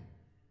bread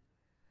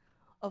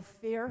of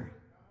fear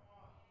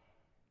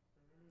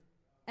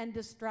and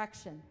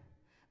distraction.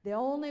 The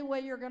only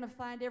way you're going to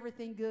find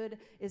everything good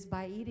is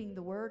by eating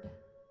the Word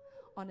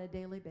on a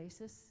daily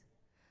basis.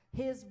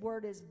 His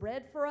Word is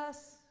bread for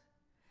us.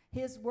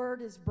 His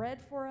Word is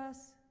bread for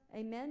us.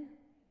 Amen?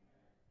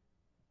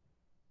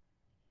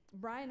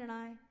 Brian and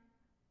I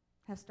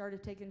have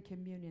started taking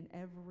communion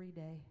every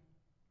day.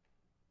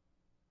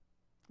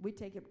 We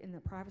take it in the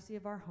privacy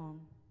of our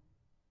home.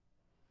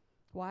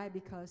 Why?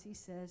 Because he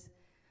says,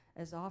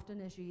 as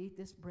often as you eat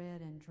this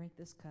bread and drink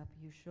this cup,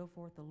 you show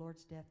forth the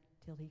Lord's death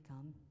till he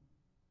come.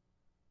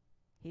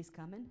 He's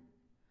coming.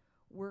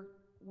 We're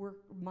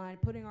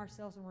putting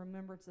ourselves in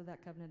remembrance of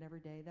that covenant every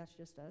day. That's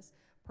just us.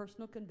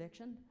 Personal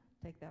conviction.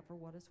 Take that for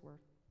what it's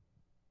worth.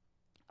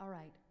 All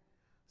right.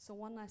 So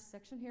one last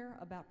section here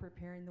about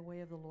preparing the way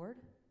of the Lord.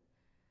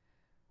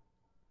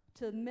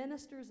 To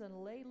ministers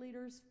and lay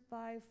leaders,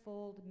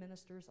 fivefold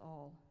ministers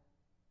all.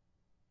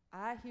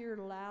 I hear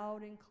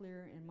loud and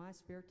clear in my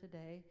spirit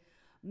today,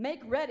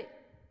 make ready,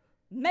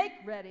 make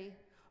ready,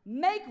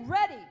 make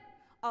ready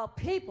a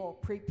people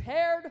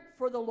prepared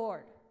for the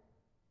Lord.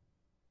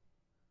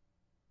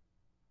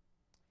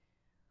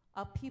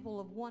 A people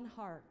of one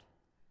heart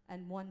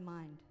and one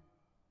mind,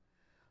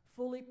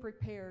 fully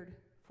prepared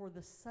for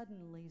the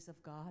suddenlies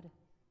of God.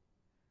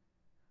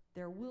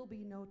 There will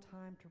be no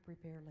time to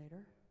prepare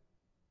later.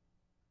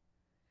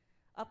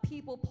 A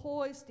people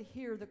poised to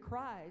hear the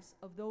cries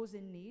of those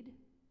in need,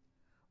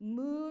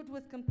 moved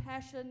with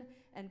compassion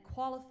and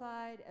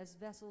qualified as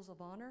vessels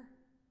of honor,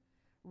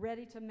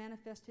 ready to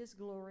manifest his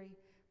glory,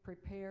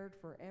 prepared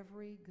for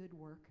every good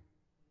work.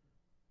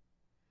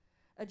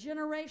 A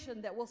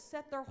generation that will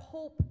set their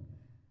hope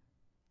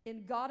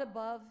in God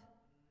above,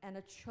 and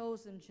a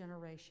chosen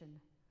generation,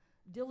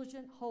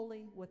 diligent,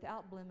 holy,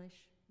 without blemish,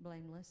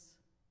 blameless.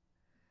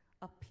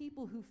 A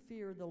people who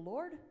fear the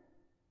Lord,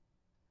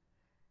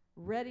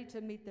 ready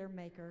to meet their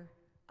Maker,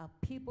 a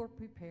people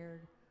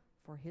prepared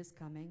for his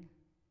coming.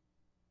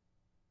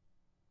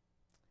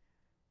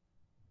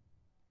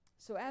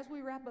 So as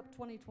we wrap up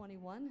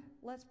 2021,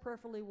 let's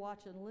prayerfully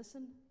watch and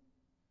listen.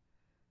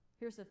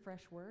 Here's a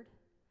fresh word: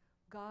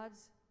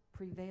 God's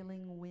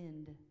prevailing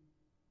wind.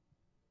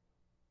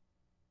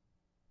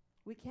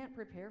 We can't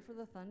prepare for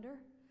the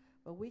thunder,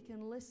 but we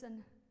can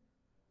listen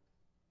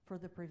for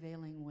the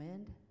prevailing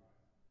wind.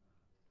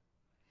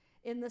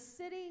 In the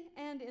city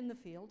and in the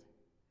field.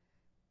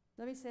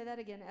 Let me say that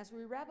again. As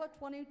we wrap up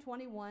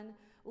 2021,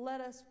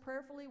 let us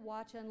prayerfully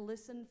watch and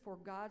listen for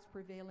God's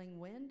prevailing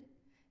wind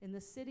in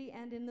the city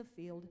and in the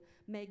field.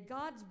 May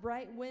God's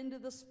bright wind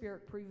of the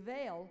Spirit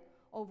prevail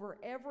over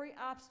every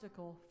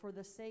obstacle for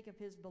the sake of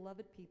his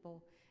beloved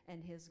people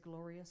and his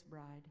glorious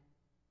bride.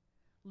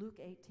 Luke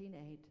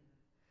 18:8.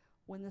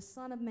 When the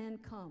Son of Man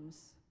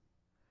comes,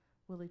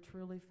 will he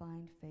truly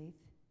find faith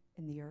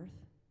in the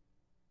earth?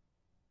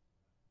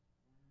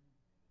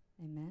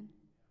 Amen.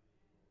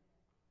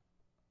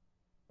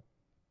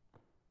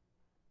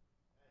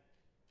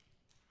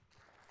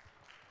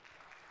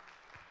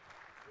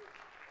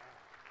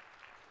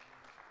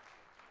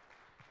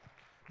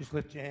 Just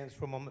lift your hands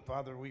for a moment.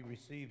 Father, we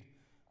receive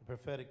the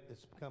prophetic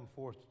that's come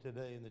forth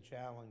today in the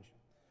challenge.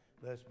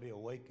 Let us be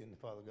awakened,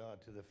 Father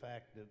God, to the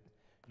fact that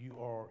you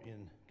are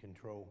in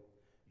control.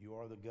 You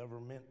are the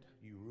government.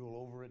 You rule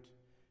over it.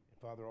 And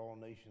Father, all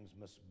nations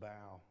must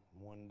bow.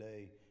 One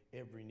day,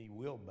 every knee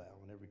will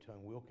bow and every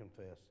tongue will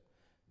confess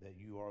that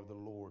you are the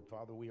Lord.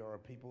 Father, we are a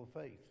people of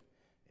faith.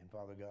 And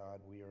Father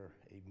God, we are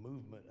a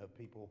movement of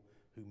people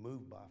who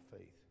move by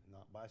faith,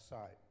 not by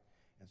sight.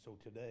 And so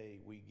today,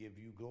 we give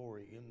you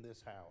glory in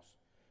this house.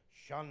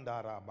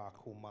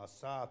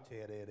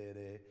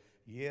 Shandarabakumasaterere,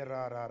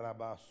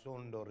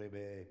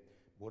 yerararabasundorebe,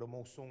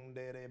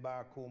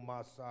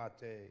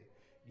 buramosunderebakumasate,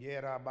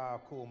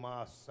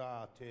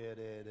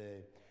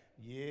 yerabakumasaterere.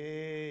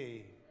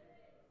 Yay.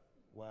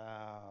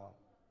 Wow.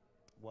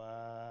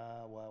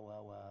 Wow, wow,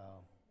 wow,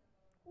 wow.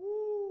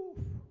 Woo.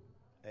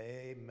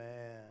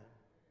 Amen.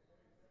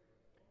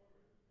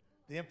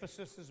 The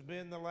emphasis has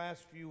been the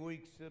last few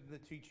weeks of the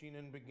teaching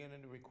and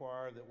beginning to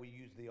require that we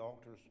use the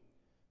altars.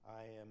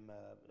 I am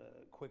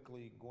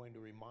quickly going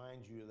to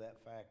remind you of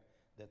that fact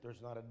that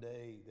there's not a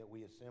day that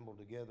we assemble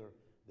together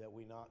that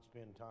we not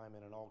spend time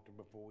in an altar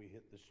before we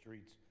hit the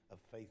streets of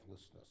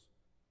faithlessness.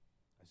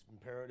 It's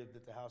imperative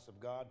that the house of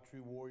God,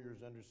 true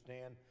warriors,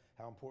 understand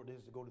how important it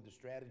is to go to the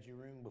strategy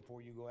room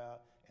before you go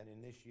out and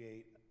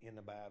initiate in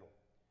the battle.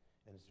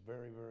 And it's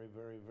very, very,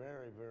 very,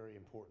 very, very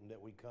important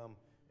that we come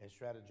and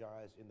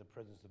strategize in the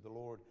presence of the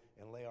Lord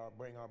and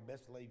bring our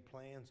best laid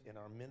plans and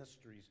our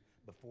ministries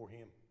before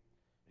him.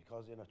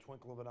 Because in a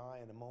twinkle of an eye,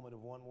 in a moment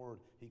of one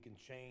word, he can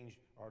change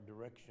our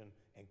direction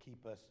and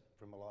keep us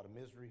from a lot of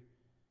misery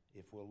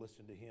if we'll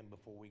listen to him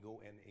before we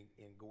go and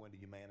go into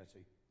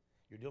humanity.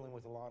 You're dealing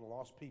with a lot of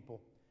lost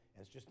people,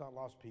 and it's just not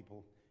lost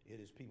people. It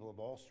is people of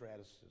all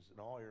stratuses in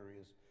all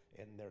areas,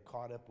 and they're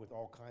caught up with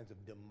all kinds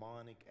of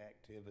demonic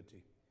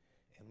activity.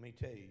 And let me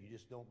tell you, you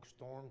just don't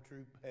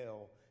stormtroop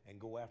hell and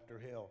go after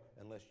hell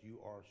unless you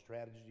are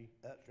strategied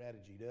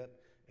up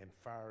and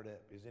fired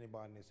up. Is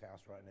anybody in this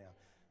house right now?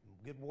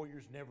 Good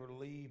warriors never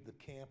leave the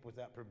camp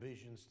without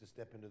provisions to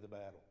step into the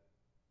battle.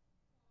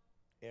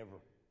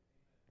 Ever.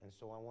 And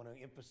so I want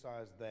to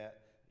emphasize that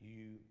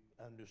you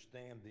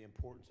understand the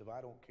importance of,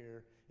 I don't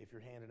care if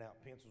you're handing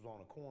out pencils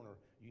on a corner,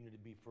 you need to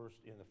be first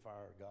in the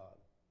fire of God.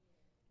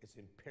 It's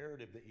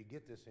imperative that you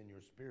get this in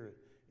your spirit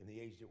in the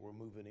age that we're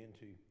moving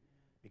into,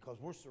 because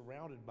we're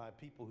surrounded by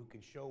people who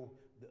can show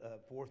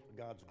forth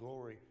God's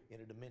glory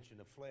in a dimension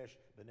of flesh,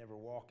 but never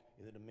walk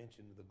in the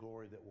dimension of the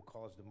glory that will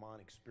cause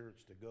demonic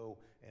spirits to go.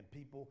 And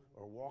people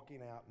are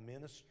walking out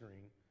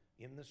ministering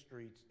in the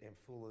streets and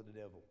full of the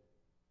devil.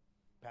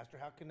 Pastor,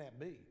 how can that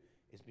be?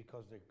 It's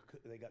because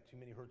they got too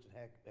many hurts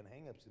and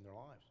hang-ups in their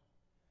lives.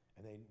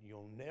 And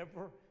you'll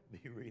never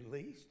be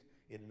released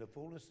in the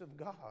fullness of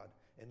God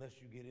unless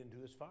you get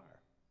into his fire.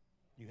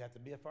 You have to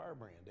be a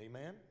firebrand,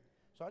 amen?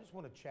 So I just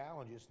want to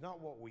challenge you. It's not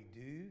what we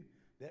do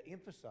that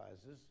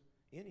emphasizes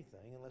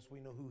anything unless we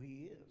know who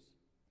he is.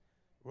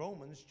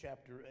 Romans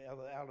chapter,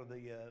 out of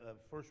the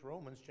first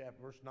Romans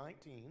chapter, verse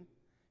 19,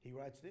 he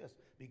writes this: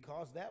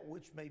 because that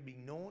which may be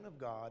known of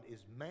God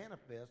is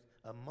manifest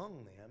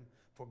among them,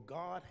 for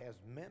God has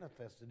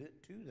manifested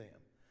it to them.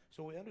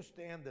 So we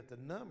understand that the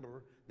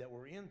number that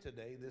we're in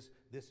today, this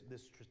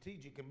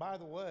strategic, and by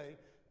the way,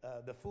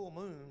 the full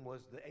moon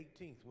was the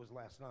 18th, was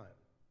last night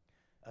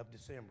of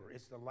December.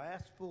 It's the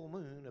last full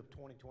moon of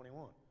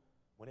 2021,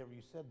 whenever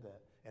you said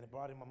that. And it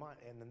brought in my mind,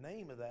 and the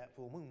name of that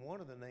full moon,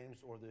 one of the names,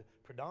 or the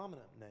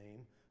predominant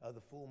name of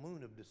the full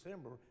moon of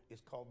December,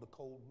 is called the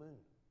cold moon.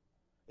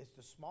 It's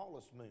the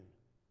smallest moon.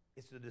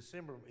 It's the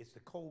December, it's the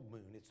cold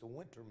moon, it's the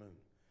winter moon.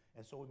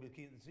 And so we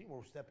begin to see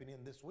we're stepping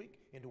in this week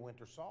into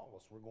winter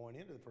solace. We're going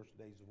into the first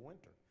days of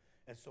winter.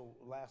 And so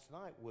last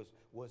night was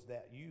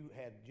that you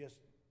had just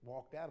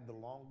walked out of the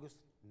longest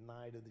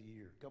night of the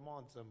year. Come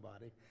on,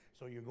 somebody.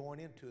 So you're going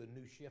into a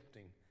new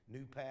shifting,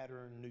 new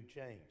pattern, new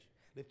change.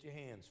 Lift your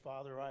hands,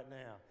 Father, right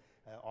now.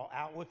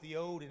 Out with the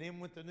old and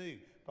in with the new.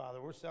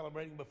 Father, we're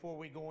celebrating before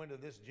we go into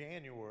this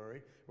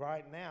January,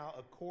 right now,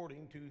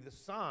 according to the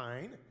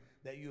sign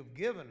that you have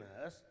given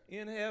us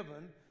in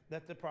heaven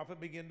that the prophet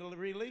began to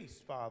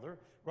release, Father.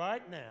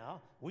 Right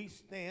now, we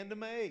stand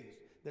amazed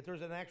that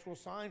there's an actual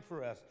sign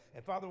for us.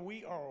 And Father,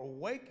 we are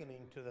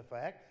awakening to the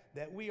fact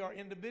that we are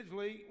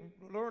individually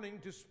learning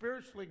to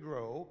spiritually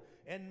grow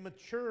and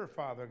mature,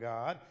 Father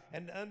God,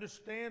 and to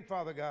understand,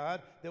 Father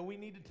God, that we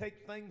need to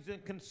take things in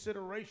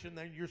consideration,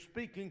 that you're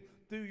speaking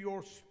through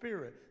your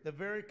spirit. The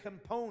very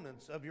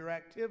components of your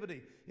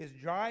activity is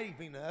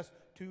driving us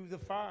to the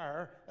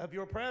fire of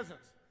your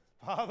presence.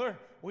 Father,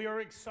 we are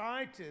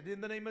excited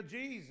in the name of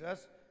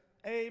Jesus.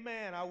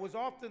 Amen. I was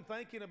often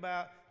thinking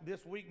about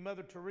this week,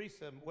 Mother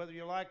Teresa, whether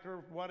you like her,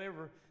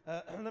 whatever.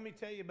 Let me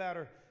tell you about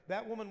her.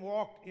 That woman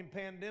walked in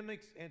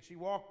pandemics, and she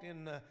walked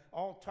in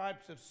all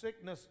types of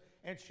sickness,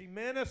 and she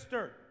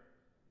ministered.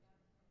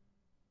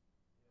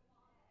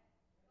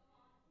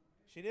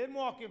 She didn't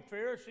walk in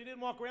fear. She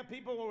didn't walk around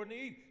people who were in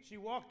need. She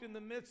walked in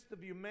the midst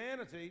of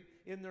humanity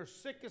in their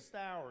sickest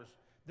hours,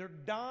 their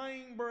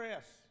dying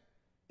breaths,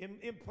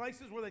 in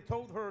places where they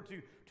told her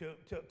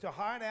to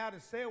hide out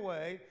and stay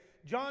away.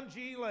 John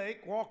G. Lake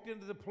walked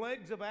into the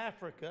plagues of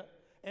Africa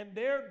and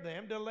dared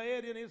them to lay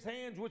it in his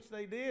hands, which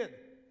they did.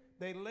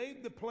 They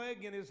laid the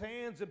plague in his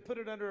hands and put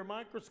it under a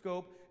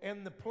microscope,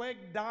 and the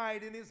plague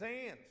died in his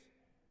hands.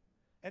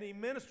 And he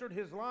ministered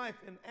his life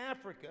in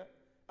Africa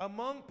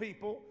among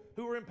people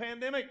who were in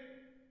pandemic.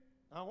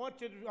 I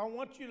want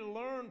you to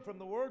learn from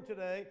the word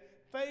today,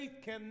 faith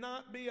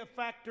cannot be a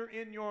factor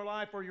in your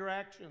life or your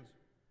actions.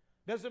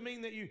 Doesn't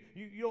mean that you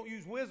don't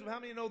use wisdom. How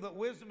many know that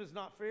wisdom is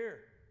not fear?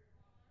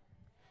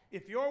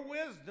 If your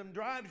wisdom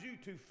drives you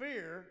to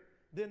fear,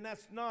 then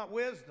that's not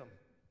wisdom.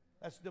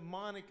 That's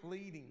demonic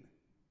leading.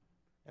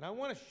 And I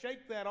want to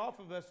shake that off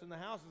of us in the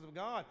houses of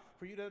God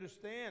for you to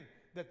understand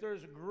that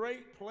there's a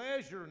great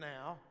pleasure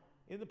now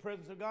in the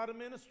presence of God and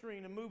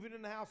ministering and moving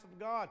in the house of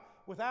God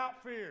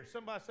without fear.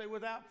 Somebody say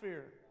without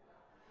fear.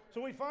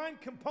 So we find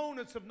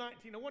components of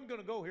 19. I wasn't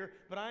going to go here,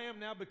 but I am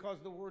now because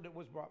of the word that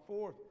was brought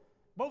forth.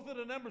 Both of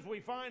the numbers we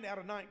find out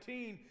of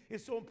 19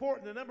 is so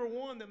important. The number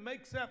one that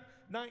makes up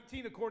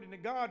 19 according to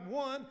God,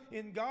 one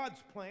in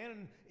God's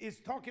plan, is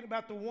talking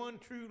about the one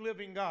true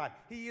living God.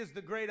 He is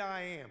the great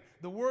I am.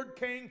 The word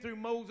came through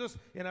Moses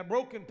in a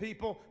broken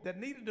people that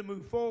needed to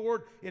move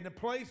forward in a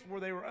place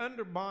where they were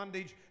under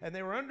bondage and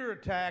they were under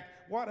attack.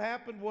 What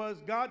happened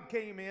was God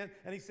came in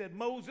and he said,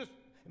 Moses,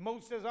 And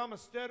Moses says, I'm a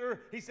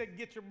stutterer. He said,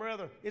 get your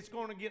brother. It's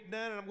going to get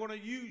done, and I'm going to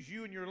use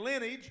you and your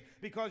lineage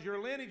because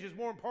your lineage is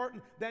more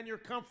important than your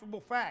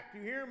comfortable fact.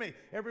 You hear me?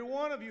 Every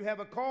one of you have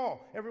a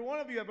call. Every one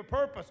of you have a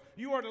purpose.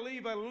 You are to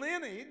leave a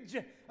lineage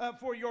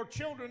for your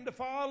children to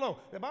follow.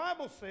 The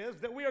Bible says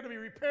that we are to be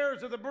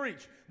repairers of the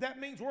breach. That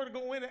means we're to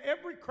go into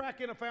every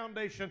crack in a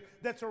foundation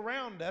that's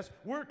around us.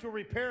 We're to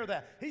repair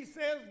that. He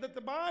says that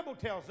the Bible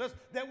tells us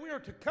that we are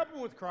to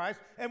couple with Christ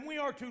and we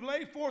are to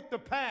lay forth the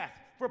path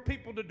for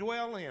people to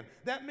dwell in.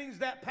 That means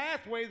that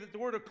pathway that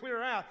we're to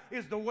clear out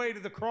is the way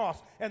to the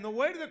cross. And the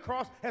way to the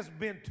cross has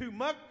been too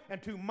mucked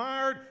and too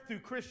mired through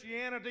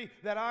Christianity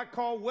that I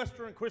call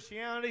Western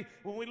Christianity.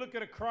 When we look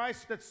at a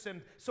Christ that's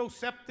so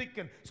septic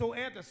and so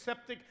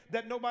antiseptic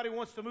that nobody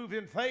wants to move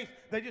in faith,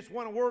 they just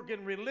want to work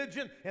in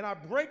religion. And I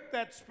break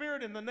that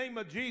spirit in the name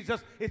of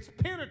Jesus. It's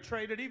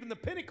penetrated even the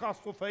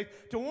Pentecostal faith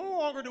to no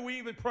longer do we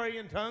even pray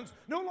in tongues,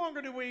 no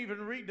longer do we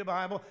even read the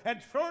Bible, and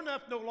sure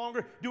enough, no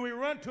longer do we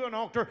run to an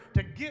altar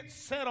to get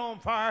set on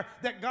fire,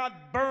 that God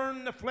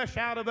burn the flesh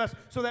out of us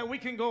so that we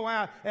can go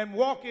out and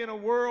walk in a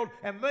world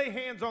and lay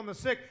hands on the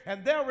sick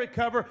and they'll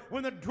recover.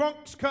 When the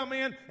drunks come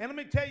in, and let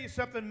me tell you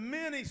something,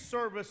 many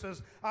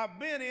services I've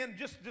been in,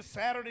 just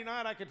Saturday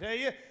night, I can tell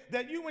you,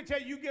 that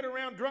you get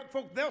around drunk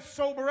folk, they'll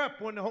sober up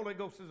when the Holy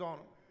Ghost is on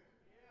them.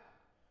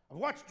 I've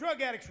watched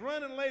drug addicts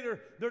run and lay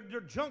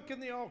their junk in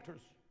the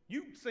altars.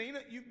 You've seen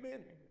it, you've been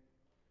here.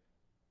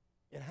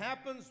 It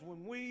happens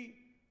when we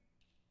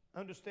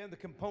understand the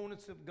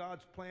components of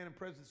God's plan and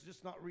presence,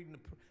 just not reading the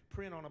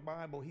print on a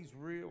Bible. He's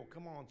real.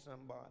 Come on,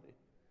 somebody.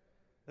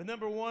 The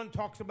number one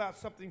talks about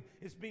something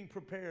is being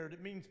prepared.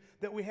 It means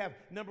that we have,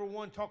 number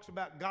one talks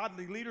about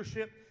godly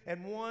leadership,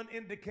 and one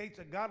indicates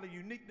a godly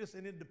uniqueness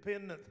and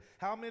independence.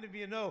 How many of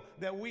you know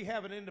that we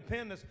have an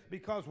independence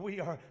because we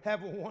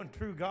have a one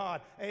true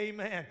God?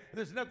 Amen.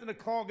 There's nothing to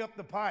clog up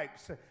the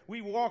pipes.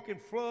 We walk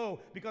and flow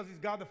because He's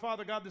God the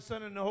Father, God the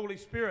Son, and the Holy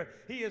Spirit.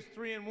 He is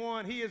 3 in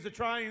 1. He is the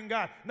triune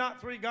God.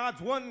 Not three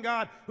gods, one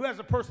God who has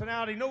a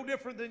personality no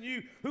different than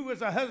you, who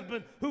is a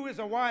husband, who is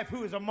a wife,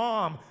 who is a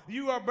mom.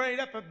 You are made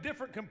up of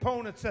different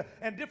components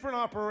and different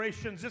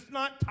operations. It's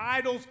not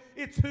titles,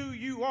 it's who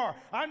you are.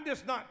 I'm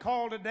just not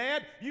called a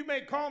dad. You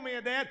may call me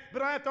a dad,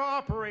 but I have to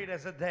operate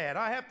as a dad.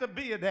 I have to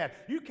be a dad.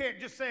 You can't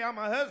just say I'm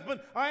a husband.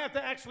 I have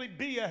to actually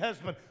be a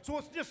husband. So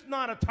it's just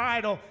not a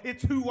title,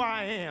 it's who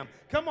I am.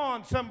 Come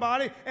on,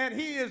 somebody. And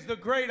He is the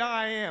great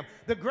I am.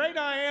 The great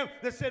I am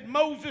that said,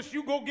 Moses,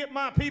 you go get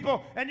my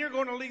people and you're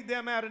going to lead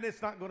them out, and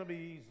it's not going to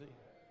be easy.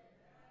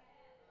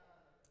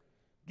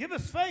 Give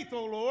us faith,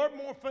 O Lord,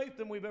 more faith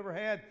than we've ever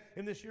had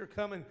in this year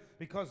coming,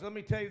 because let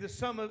me tell you, the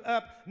sum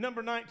up,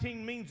 number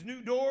 19 means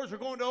new doors are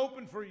going to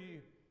open for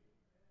you.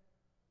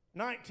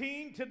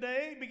 19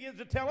 today begins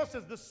to tell us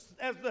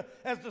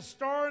as the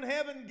star in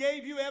heaven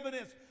gave you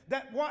evidence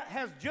that what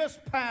has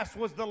just passed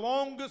was the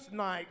longest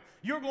night.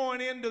 You're going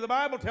into, the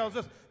Bible tells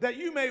us that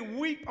you may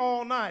weep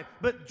all night,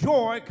 but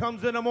joy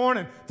comes in the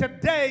morning.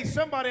 Today,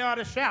 somebody ought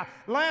to shout.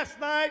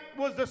 Last night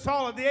was the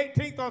solid, the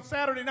 18th on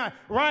Saturday night.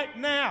 Right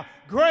now,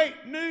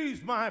 great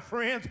news, my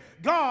friends.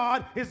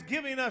 God is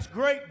giving us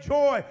great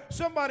joy.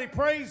 Somebody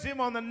praise Him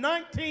on the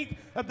 19th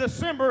of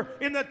December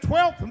in the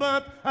 12th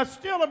month of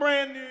still a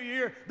brand new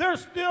year.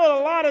 There's still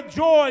a lot of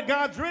joy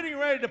God's really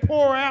ready to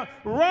pour out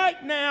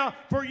right now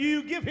for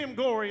you. Give Him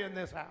glory in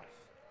this house.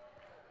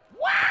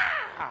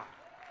 Wow!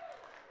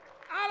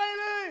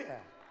 Hallelujah!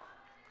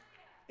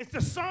 It's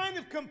a sign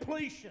of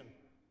completion.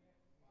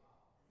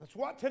 That's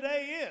what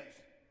today is.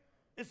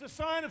 It's a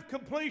sign of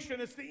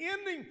completion. It's the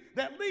ending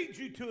that leads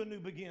you to a new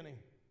beginning.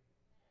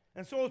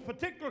 And so as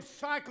particular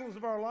cycles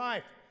of our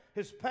life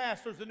has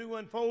passed, there's a new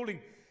unfolding.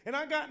 And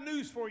I got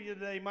news for you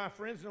today, my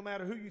friends. No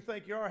matter who you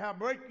think you are, how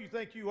great you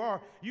think you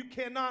are, you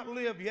cannot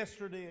live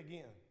yesterday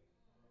again.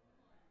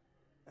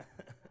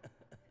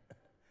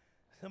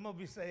 Some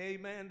of you say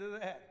amen to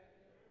that.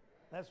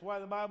 That's why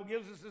the Bible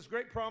gives us this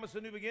great promise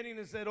of new beginning.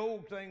 It said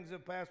old things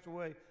have passed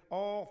away.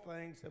 All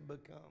things have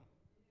become.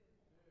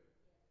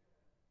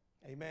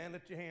 Amen.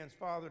 Lift your hands,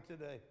 Father,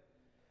 today.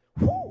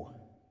 Whew.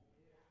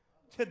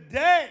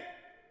 Today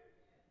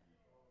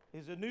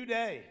is a new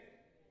day.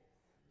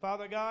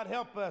 Father God,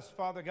 help us,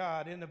 Father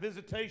God, in the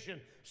visitation.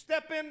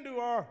 Step into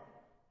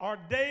our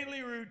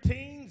daily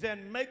routines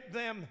and make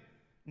them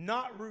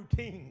not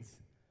routines,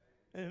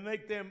 and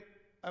make them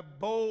a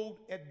bold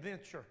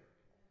adventure,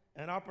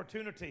 an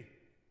opportunity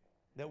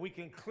that we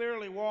can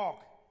clearly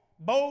walk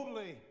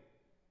boldly,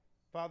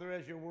 Father,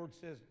 as your word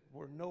says,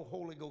 where no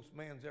Holy Ghost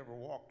man's ever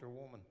walked or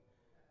woman.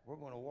 We're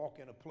going to walk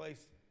in a place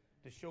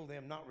to show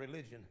them not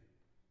religion,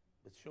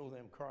 but show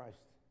them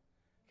Christ.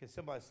 Can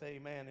somebody say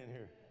amen in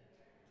here?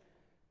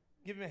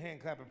 Give me a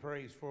hand clap of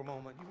praise for a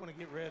moment. You want to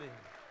get ready.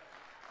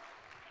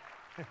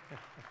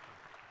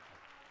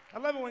 I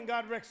love it when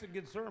God wrecks a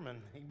good sermon.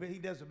 He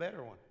does a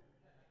better one.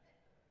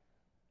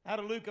 Out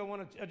of Luke,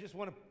 I just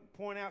want to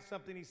point out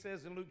something He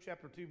says in Luke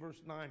chapter 2,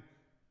 verse 9,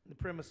 the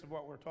premise of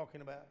what we're talking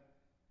about.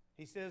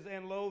 He says,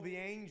 and lo, the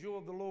angel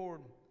of the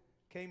Lord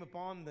came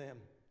upon them.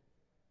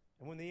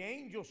 And when the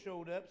angel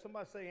showed up,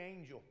 somebody say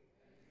angel.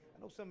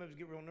 I know some of us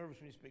get real nervous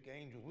when you speak of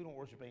angels. We don't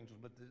worship angels,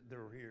 but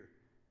they're here.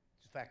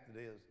 It's a fact it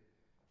is.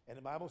 And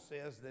the Bible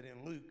says that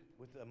in Luke,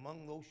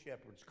 among those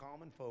shepherds,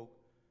 common folk,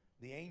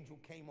 the angel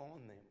came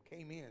on them,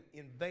 came in,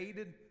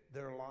 invaded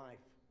their life.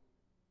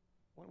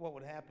 I wonder what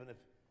would happen if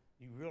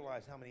you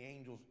realize how many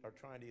angels are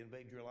trying to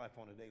invade your life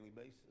on a daily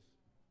basis.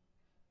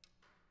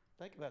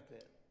 Think about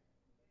that.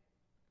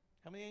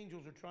 How many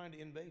angels are trying to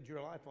invade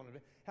your life on a day?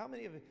 How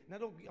many of you, now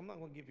I'm not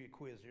going to give you a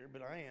quiz here,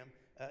 but I am,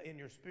 in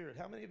your spirit,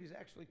 how many of you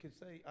actually could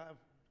say,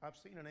 I've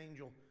seen an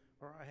angel,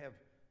 or I have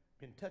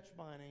been touched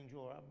by an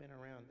angel, or I've been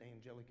around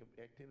angelic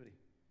activity?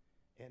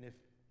 And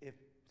if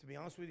to be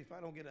honest with you, if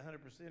I don't get 100%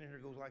 in here,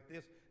 it goes like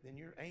this, then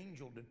your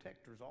angel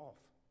detector's off.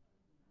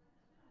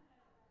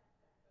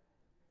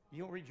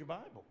 You don't read your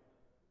Bible.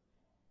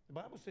 The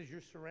Bible says you're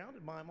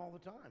surrounded by them all the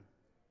time.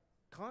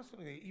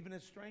 Constantly, even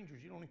as strangers,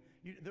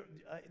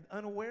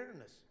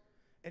 unawareness.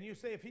 And you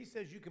say, if he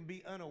says you can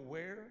be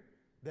unaware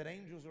that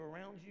angels are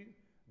around you,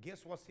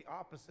 guess what's the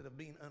opposite of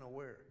being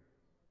unaware?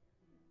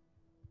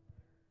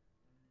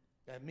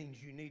 That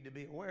means you need to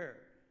be aware.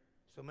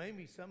 So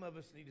maybe some of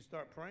us need to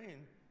start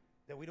praying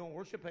that we don't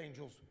worship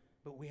angels,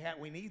 but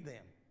we need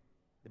them.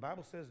 The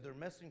Bible says they're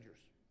messengers.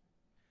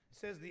 It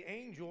says the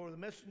angel or the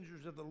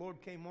messengers of the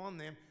Lord came on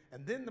them,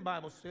 and then the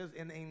Bible says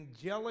an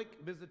angelic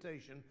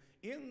visitation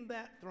in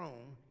that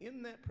throne,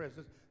 in that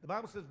presence. The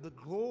Bible says the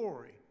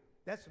glory,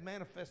 that's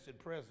manifested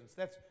presence.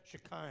 That's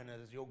Shekinah,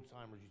 as the old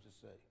timers used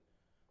to say.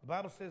 The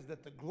Bible says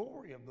that the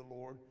glory of the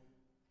Lord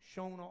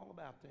shone all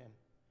about them.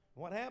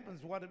 What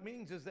happens, what it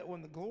means is that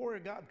when the glory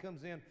of God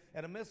comes in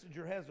and a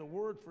messenger has a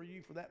word for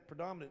you for that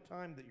predominant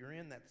time that you're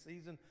in, that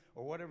season,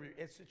 or whatever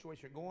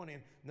situation you're going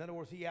in other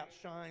words, he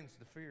outshines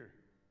the fear.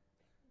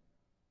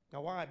 Now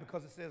why?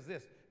 Because it says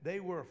this, they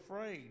were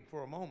afraid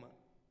for a moment.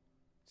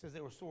 It says they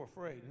were so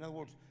afraid. In other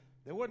words,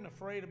 they wasn't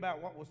afraid about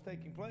what was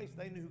taking place.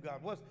 They knew who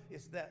God was.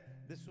 It's that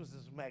this was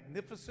this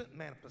magnificent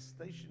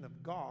manifestation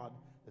of God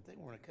that they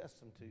weren't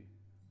accustomed to.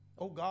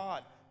 Oh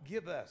God,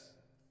 give us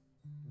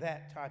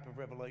that type of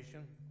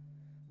revelation,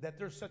 that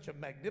there's such a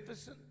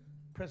magnificent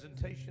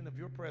presentation of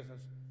your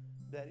presence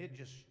that it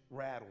just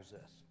rattles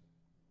us.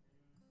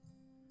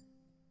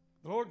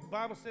 The Lord, the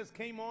Bible says,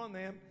 came on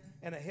them,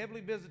 and a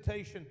heavenly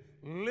visitation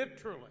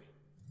literally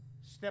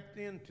stepped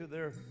into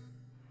their,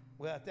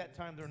 well, at that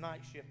time, their night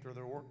shift or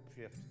their work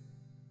shift.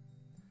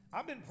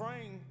 I've been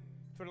praying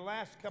for the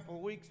last couple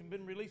of weeks and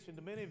been releasing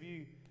to many of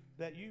you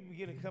that you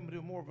begin to come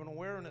to more of an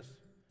awareness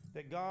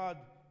that God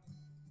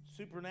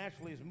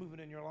supernaturally is moving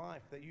in your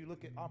life, that you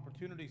look at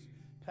opportunities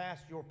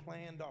past your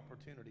planned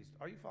opportunities.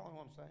 Are you following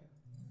what I'm saying?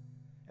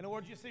 In other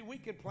words, you see, we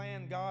can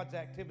plan God's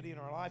activity in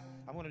our life.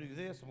 I'm going to do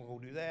this, I'm going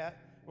to go do that,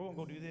 we're going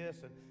to go do this.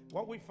 And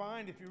what we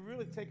find, if you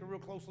really take a real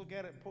close look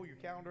at it and pull your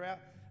calendar out,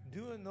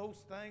 doing those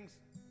things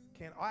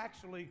can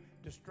actually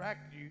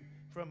distract you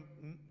from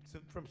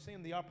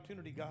seeing the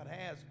opportunity God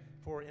has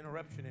for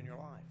interruption in your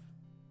life.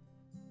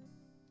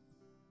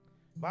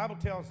 The Bible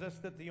tells us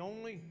that the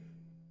only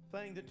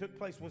thing that took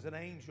place was an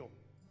angel,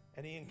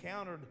 and he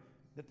encountered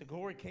that the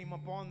glory came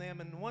upon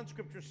them. And one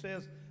scripture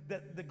says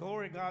that the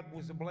glory of God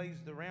was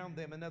ablazed around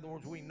them. In other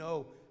words, we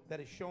know that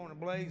it's showing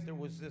ablaze. There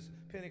was this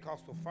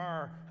Pentecostal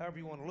fire, however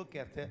you want to look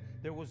at that.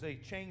 There was a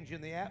change in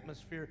the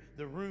atmosphere.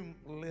 The room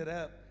lit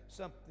up.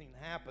 Something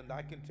happened.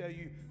 I can tell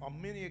you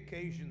on many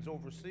occasions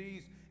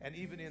overseas, and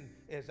even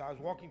as I was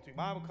walking through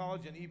Bible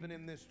college and even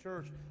in this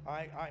church,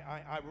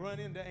 I run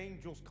into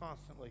angels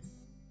constantly.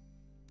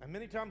 And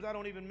many times I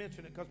don't even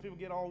mention it because people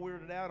get all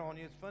weirded out on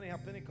you. It's funny how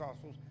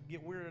Pentecostals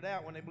get weirded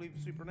out when they believe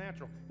in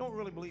supernatural. They don't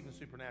really believe in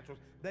supernaturals.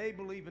 They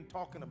believe in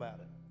talking about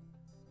it.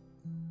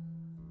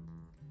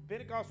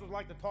 Pentecostals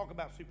like to talk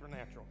about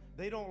supernatural.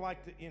 They don't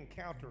like to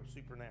encounter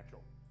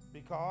supernatural.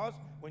 Because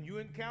when you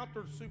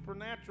encounter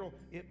supernatural,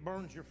 it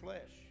burns your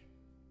flesh.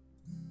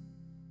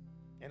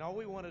 And all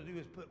we want to do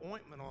is put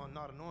ointment on,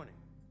 not anointing.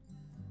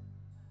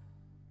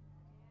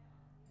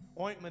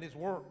 Ointment is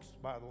works,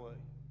 by the way.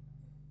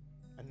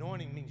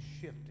 Anointing means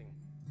shifting.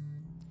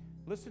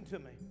 Listen to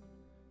me.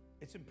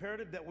 It's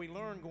imperative that we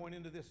learn going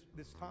into this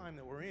time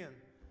that we're in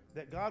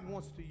that God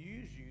wants to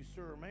use you,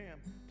 sir or ma'am,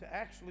 to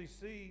actually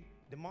see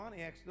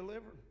demoniacs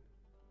delivered.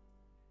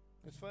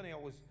 It's funny,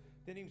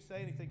 didn't even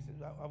say anything.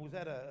 I was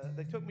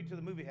they took me to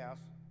the movie house.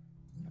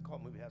 I call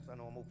it movie house. I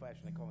know I'm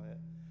old-fashioned. They call it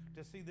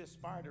that. To see this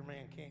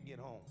Spider-Man can't get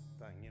home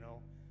thing, you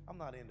know. I'm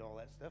not into all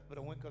that stuff, but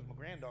I went because my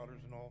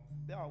granddaughters and all,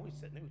 they always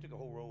sitting there. We took a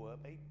whole row up,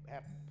 ate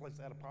half the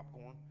place out of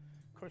popcorn.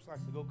 Chris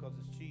likes to go because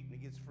it's cheap and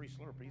he gets free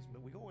Slurpees,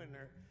 but we go in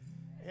there,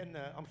 and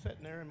I'm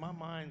sitting there, and my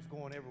mind's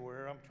going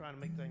everywhere. I'm trying to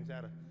make things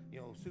out of,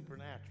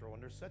 supernatural,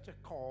 and there's such a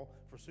call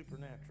for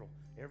supernatural.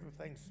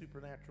 Everything's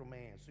supernatural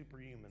man,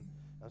 superhuman.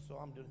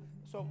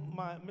 So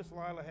my Miss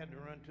Lila had to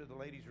run to the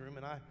ladies' room,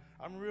 and I'm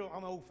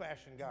an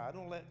old-fashioned guy.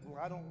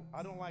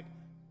 I don't like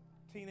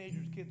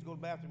teenagers, kids go to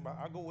the bathroom.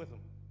 I go with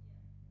them.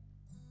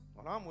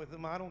 When I'm with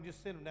them, I don't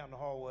just send them down the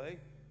hallway.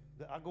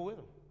 I go with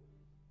them.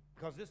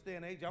 Because this day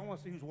and age, I want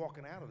to see who's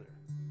walking out of there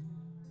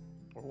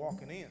or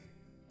walking in.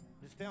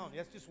 Just telling you,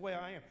 that's just the way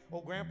I am.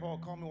 Old grandpa will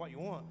call me what you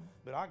want,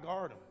 but I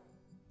guard them.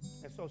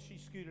 And so she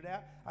scooted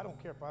out. I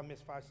don't care if I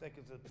missed 5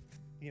 seconds of,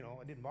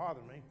 it didn't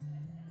bother me.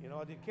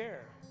 I didn't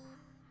care.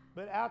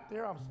 But out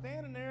there, I'm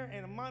standing there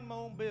and I'm minding my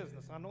own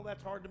business. I know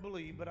that's hard to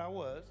believe, but I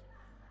was.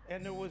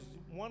 And there was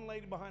one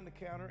lady behind the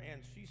counter,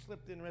 and she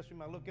slipped in the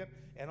restroom. I look up,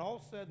 and all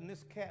of a sudden,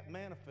 this cat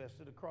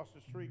manifested across the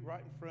street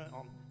right in front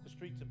on the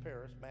streets of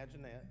Paris.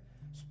 Imagine that.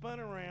 Spun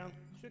around,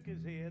 shook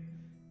his head,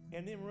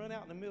 and then run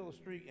out in the middle of the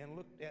street and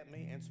looked at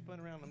me and spun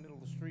around in the middle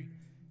of the street.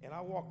 And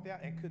I walked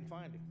out and couldn't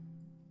find him.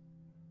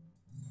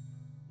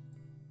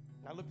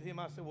 I looked at him,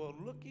 I said, well,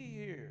 looky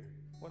here,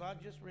 what I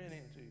just ran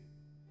into.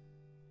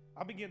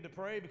 I began to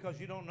pray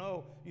because you don't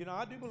know.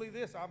 I do believe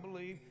this. I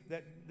believe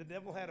that the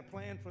devil had a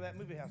plan for that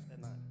movie house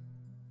that night.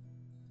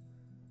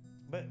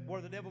 But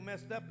where the devil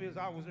messed up is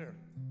I was there.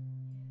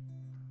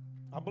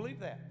 I believe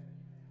that.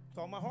 It's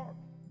on my heart.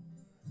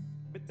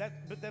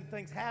 But then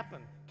things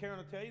happen. Karen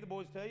will tell you, the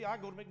boys tell you, I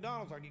go to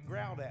McDonald's, I get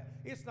growled at.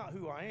 It's not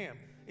who I am.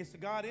 It's the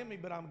God in me,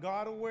 but I'm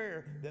God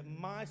aware that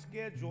my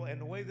schedule and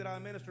the way that I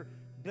minister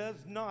does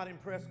not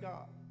impress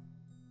God.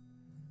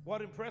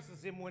 What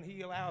impresses him when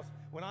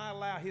I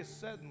allow his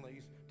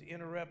suddenlies to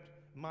interrupt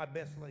my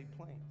best laid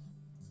plans.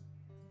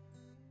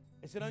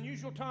 It's an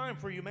unusual time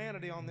for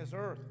humanity on this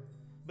earth,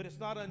 but it's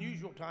not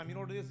unusual time. You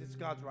know what it is? It's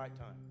God's right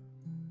time.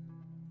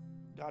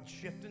 God's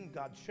shifting,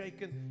 God's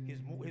shaking,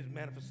 his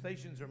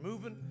manifestations are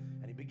moving,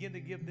 and he began to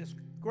give this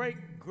great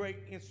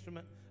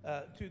instrument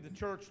to the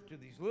church, to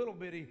these little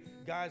bitty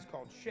guys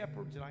called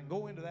shepherds, and I can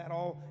go into that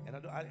all, and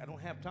I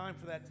don't have time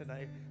for that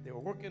today. They were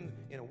working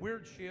in a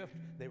weird shift.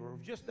 They were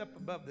just up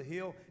above the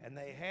hill, and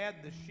they had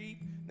the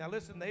sheep. Now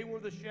listen, they were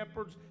the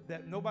shepherds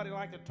that nobody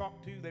liked to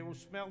talk to. They were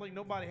smelly.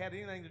 Nobody had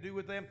anything to do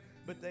with them,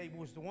 but they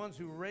was the ones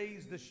who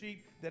raised the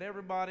sheep that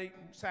everybody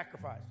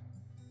sacrificed.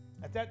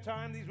 At that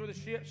time, these were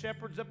the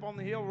shepherds up on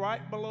the hill.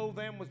 Right below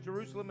them was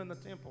Jerusalem and the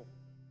temple.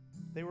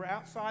 They were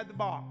outside the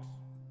box.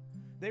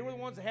 They were the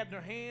ones that had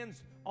their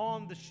hands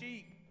on the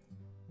sheep,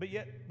 but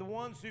yet the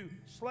ones who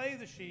slay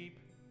the sheep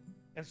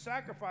and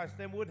sacrifice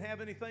them wouldn't have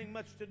anything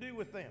much to do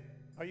with them.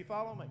 Are you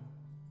following me?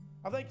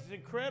 I think it's an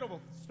incredible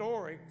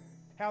story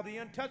how the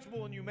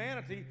untouchable in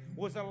humanity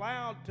was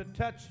allowed to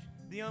touch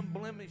the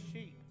unblemished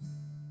sheep.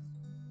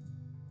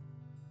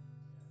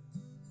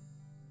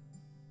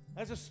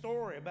 That's a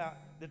story about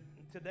the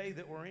today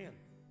that we're in.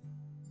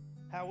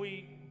 How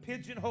we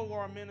pigeonhole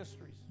our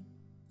ministries.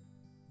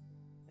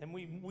 And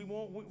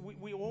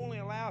we only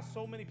allow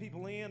so many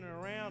people in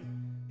and around,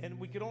 and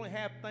we could only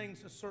have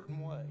things a certain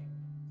way.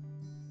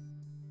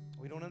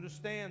 We don't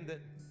understand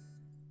that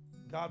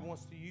God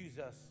wants to use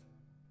us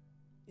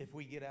if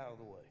we get out of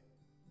the way.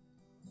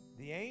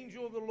 The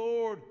angel of the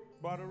Lord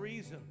brought a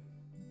reason.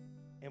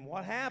 And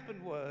what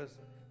happened was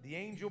the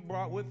angel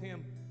brought with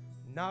him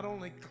not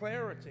only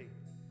clarity,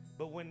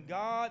 but when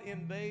God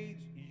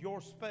invades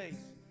your space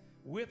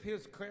with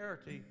his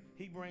clarity,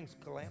 he brings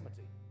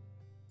calamity.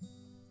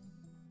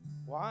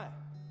 Why?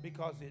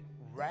 Because it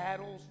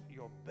rattles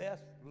your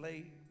best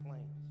laid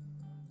plans.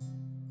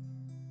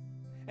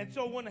 And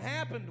so what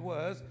happened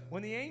was,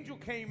 when the angel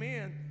came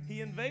in,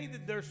 he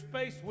invaded their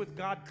space with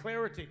God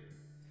clarity.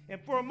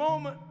 And for a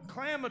moment,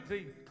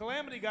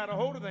 calamity got a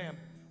hold of them.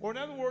 Or in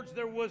other words,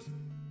 there was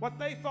what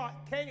they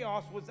thought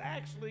chaos was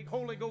actually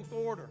Holy Ghost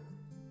order.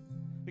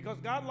 Because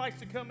God likes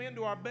to come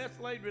into our best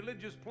laid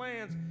religious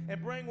plans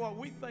and bring what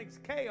we think is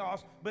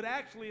chaos, but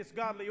actually it's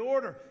godly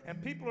order.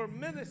 And people are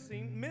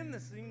menacing. They're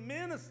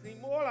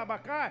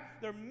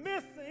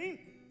missing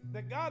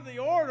the godly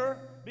order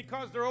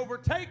because they're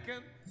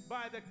overtaken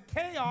by the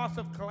chaos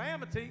of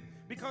calamity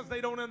because they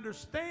don't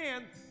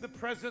understand the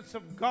presence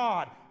of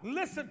God.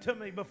 Listen to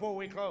me before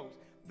we close.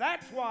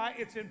 That's why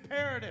it's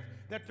imperative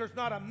that there's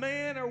not a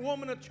man or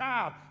woman or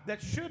child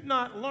that should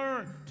not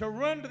learn to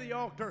run to the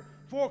altar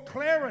for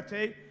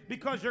clarity,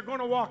 because you're going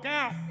to walk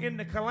out in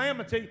the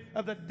calamity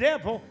of the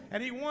devil,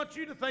 and he wants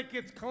you to think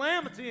it's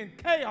calamity and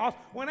chaos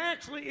when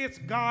actually it's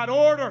God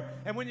order.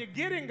 And when you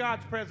get in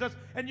God's presence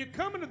and you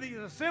come into these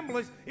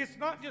assemblies, it's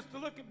not just to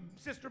look at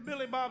Sister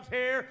Billy Bob's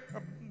hair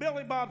or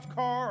Billy Bob's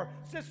car or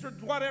Sister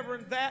whatever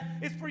and that.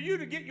 It's for you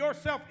to get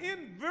yourself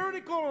in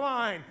vertical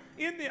line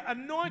in the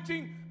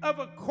anointing of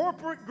a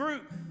corporate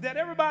group that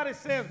everybody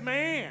says,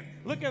 man,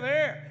 look at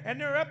there.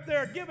 And they're up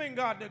there giving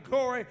God the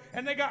glory,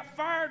 and they got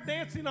fire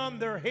dancing on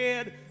their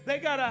head. They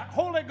got a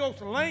Holy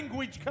Ghost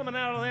language coming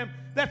out of them.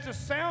 That's a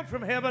sound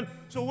from heaven.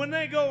 So when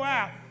they go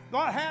out,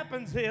 what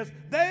happens is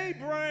they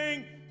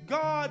bring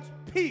God's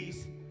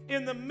peace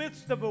in the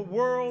midst of a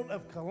world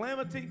of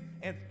calamity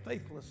and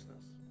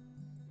faithlessness.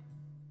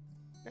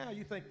 Now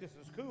you think this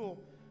is cool,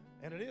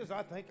 and it is.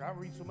 I think I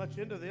read so much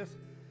into this,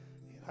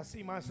 I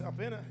see myself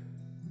in it.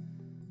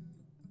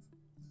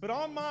 But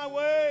on my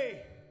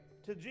way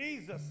to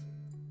Jesus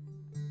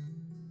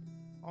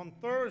on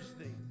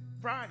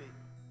Friday,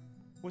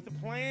 with a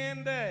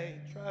planned day,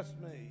 trust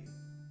me,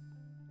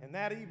 and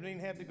that evening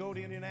had to go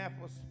to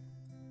Indianapolis,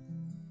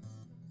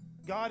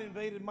 God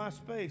invaded my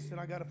space, and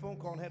I got a phone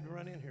call and had to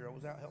run in here. I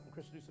was out helping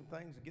Chris do some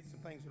things and get some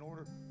things in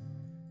order,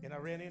 and I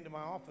ran into my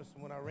office.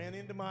 And when I ran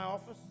into my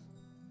office,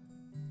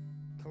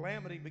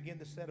 calamity began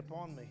to set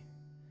upon me.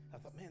 I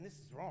thought, man, this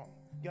is wrong.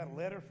 Got a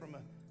letter from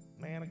a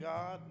man of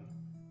God. And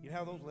you know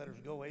how those letters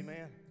go,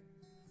 amen?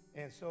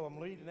 And so I'm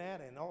reading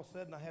that, and all of a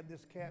sudden I had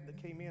this cat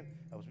that came in.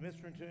 I was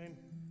ministering to him,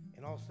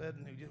 and all of a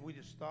sudden we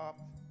just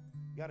stopped,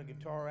 got a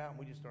guitar out, and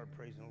we just started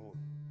praising the Lord.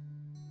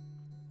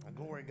 The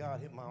glory of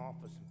God hit my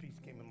office, and peace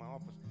came in my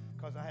office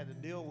because I had to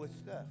deal with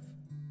stuff.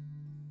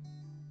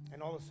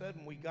 And all of a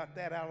sudden we got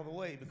that out of the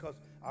way because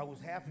I was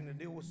having to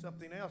deal with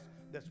something else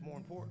that's more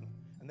important,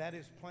 and that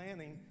is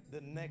planning the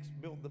next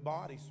Build the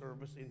Body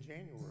service in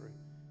January.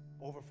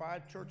 Over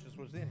 5 churches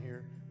was in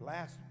here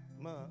last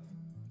month,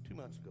 2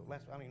 months ago,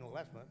 last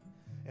month.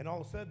 And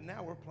all of a sudden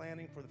now we're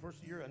planning for the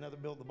first year another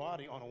Build the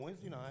Body on a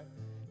Wednesday night,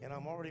 and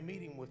I'm already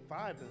meeting with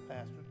 4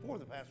 of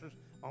the pastors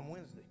on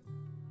Wednesday.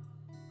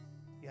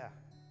 Yeah.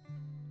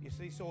 You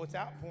see, so it's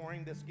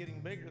outpouring that's getting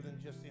bigger than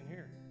just in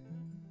here.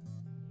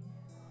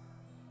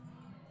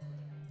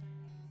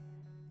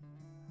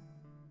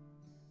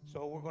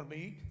 So we're going to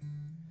meet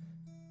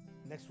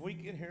next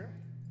week in here,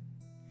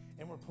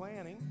 and we're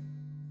planning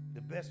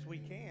the best we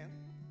can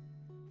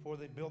for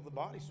the Build the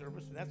Body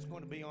service, and that's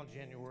going to be on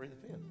January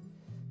the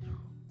 5th.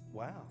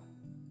 Wow.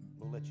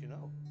 We'll let you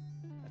know.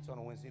 That's on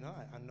a Wednesday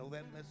night. I know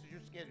that messes your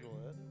schedule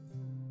up.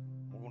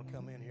 We're going to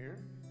come in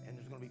here, and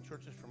there's going to be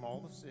churches from all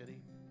the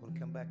city. We're going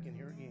to come back in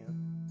here again,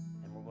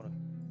 and we're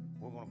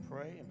going to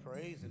pray and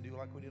praise and do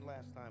like we did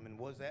last time. And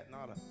was that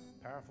not a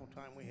powerful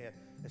time we had,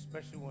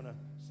 especially when a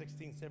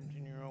 16,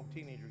 17-year-old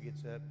teenager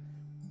gets up,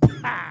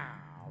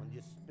 pow, and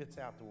just spits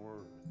out the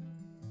word.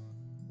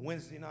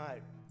 Wednesday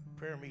night,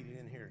 prayer meeting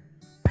in here,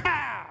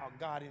 pow,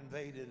 God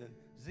invaded, and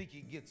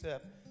Ezekiel gets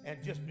up and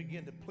just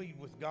begin to plead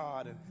with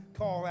God and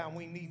call out,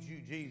 we need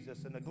you,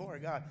 Jesus. And the glory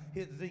of God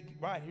hit Zeke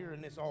right here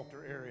in this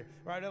altar area.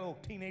 Right, that little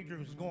teenager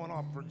who's going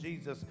off for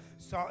Jesus.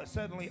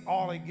 Suddenly,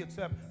 Ollie gets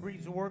up,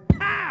 reads the word,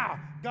 pow!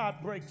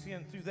 God breaks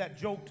in through that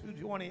Job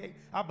 2:28.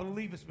 I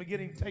believe it's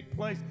beginning to take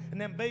place. And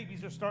then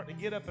babies are starting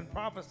to get up and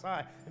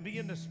prophesy and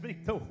begin to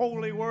speak the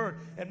holy word.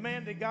 And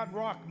man, did God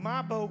rock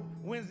my boat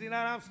Wednesday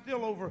night. I'm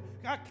still over.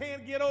 I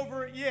can't get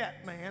over it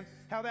yet, man.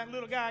 How that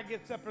little guy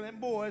gets up for them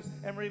boys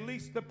and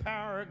released the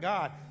power of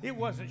God. It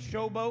wasn't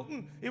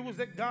showboating. It was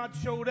that God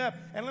showed up.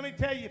 And let me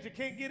tell you, if you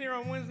can't get here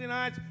on Wednesday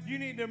nights, you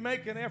need to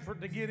make an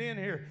effort to get in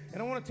here.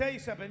 And I want to tell you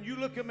something. You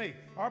look at me.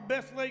 Our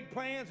best laid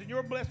plans and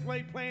your best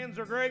laid plans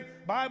are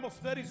great. Bible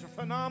studies are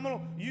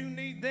phenomenal. You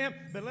need them.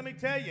 But let me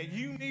tell you,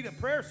 you need a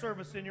prayer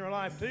service in your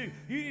life too.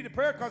 You need a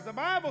prayer because the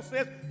Bible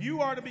says you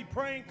are to be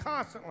praying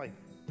constantly,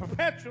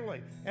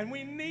 perpetually. And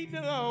we need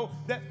to know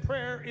that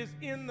prayer is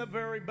in the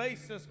very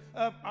basis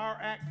of our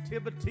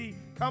activity.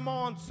 Come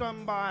on,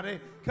 somebody.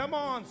 Come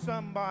on,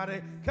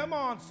 somebody. Come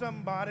on,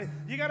 somebody.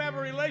 You got to have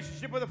a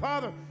relationship with the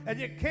Father, and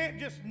you can't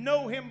just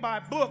know him by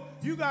book.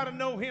 You got to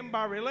know him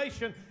by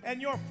relation,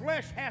 and your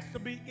flesh has to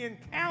be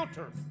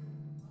encountered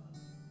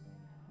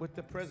with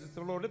the presence of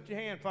the Lord. Lift your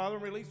hand, Father.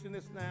 I'm releasing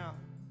this now.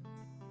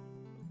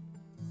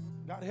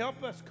 God,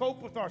 help us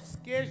cope with our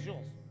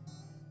schedules.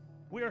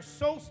 We are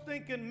so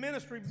stinking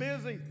ministry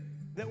busy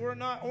that we're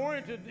not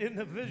oriented in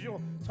the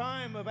visual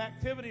time of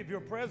activity of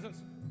your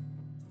presence.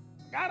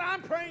 God,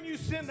 I'm praying you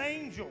send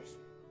angels,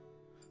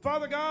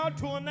 Father God,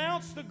 to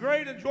announce the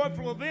great and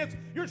joyful events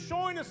you're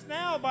showing us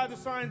now by the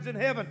signs in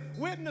heaven.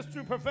 Witness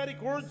through prophetic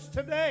words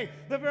today,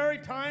 the very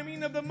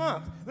timing of the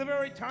month, the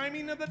very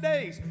timing of the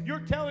days.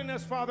 You're telling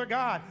us, Father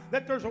God,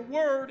 that there's a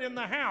word in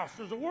the house.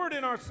 There's a word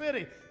in our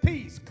city.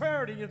 Peace,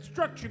 clarity,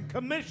 instruction,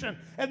 commission.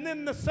 And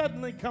then the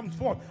suddenly comes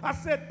forth. I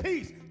said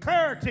peace,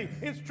 clarity,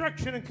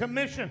 instruction, and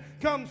commission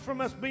comes from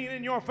us being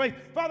in your faith.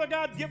 Father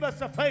God, give us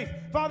a faith.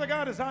 Father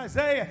God, as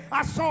Isaiah,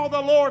 I saw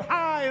the Lord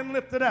high and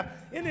lifted up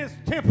in his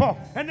temple,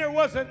 and there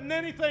wasn't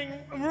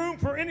room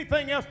for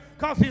anything else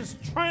because his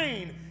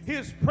train,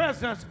 his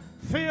presence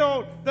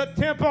filled the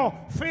temple.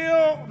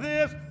 Fill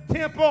this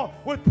temple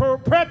with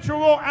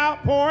perpetual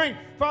outpouring.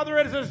 Father,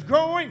 as it's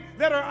growing,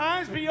 let our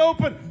eyes be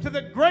open to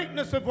the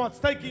greatness of what's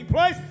taking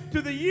place,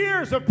 to the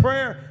years of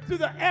prayer, through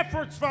the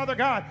efforts, Father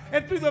God,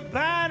 and through the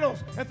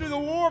battles, and through the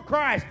war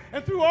cries,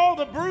 and through all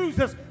the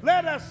bruises.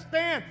 Let us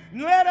stand.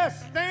 Let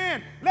us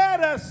stand.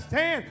 Let us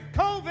stand.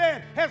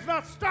 COVID has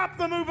not stopped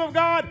the move of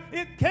God.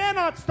 It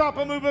cannot stop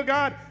a move of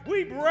God.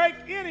 We break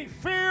any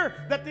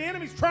fear that the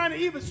enemy's trying to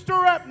even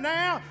stir up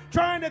now,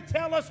 trying to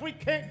tell us we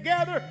can't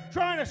gather,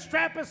 trying to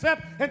strap us up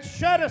and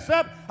shut us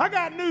up. I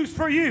got news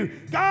for you.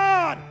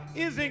 God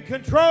is in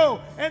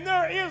control, and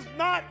there is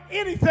not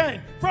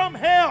anything from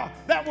hell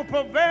that will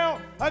prevail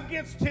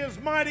against his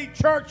mighty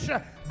church.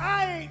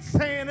 I ain't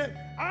saying it.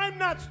 I'm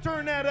not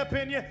stirring that up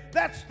in you.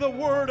 That's the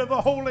word of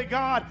the holy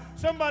God.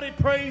 Somebody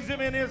praise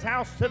him in his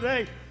house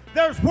today.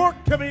 There's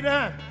work to be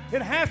done.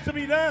 It has to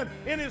be done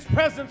in his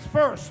presence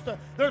first.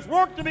 There's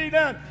work to be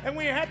done, and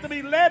we have to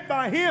be led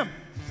by him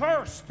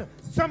first.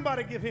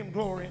 Somebody give him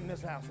glory in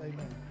this house.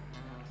 Amen.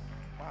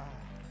 Wow.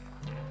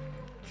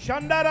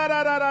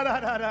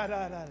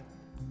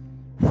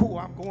 Ooh,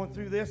 I'm going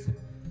through this.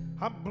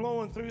 I'm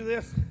blowing through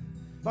this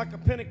like a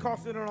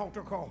Pentecost in an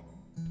altar call.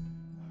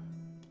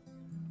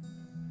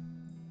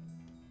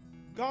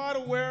 God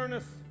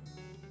awareness,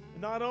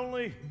 not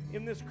only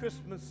in this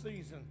Christmas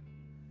season,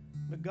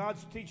 But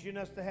God's teaching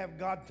us to have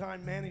God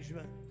time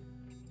management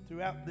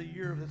throughout the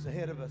year that's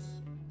ahead of us.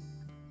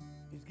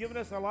 He's given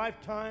us a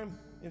lifetime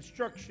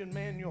instruction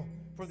manual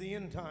for the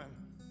end time.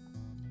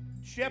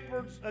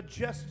 Shepherds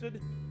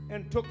adjusted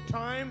and took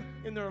time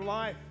in their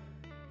life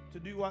to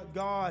do what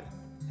God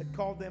had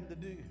called them to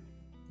do.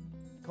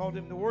 He called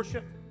them to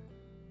worship.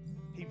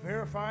 He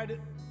verified it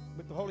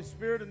with the Holy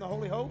Spirit and the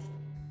Holy Host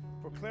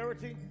for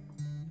clarity.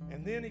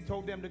 And then he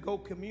told them to go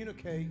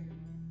communicate,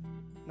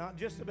 not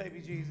just the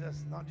baby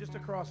Jesus, not just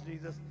across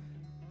Jesus,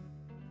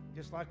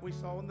 just like we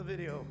saw in the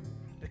video,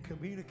 to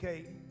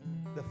communicate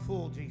the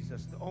full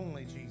Jesus, the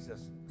only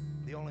Jesus,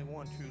 the only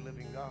one true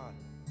living God.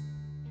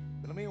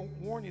 But let me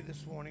warn you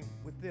this morning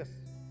with this,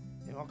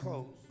 and I'll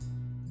close.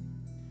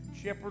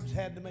 Shepherds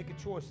had to make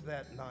a choice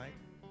that night.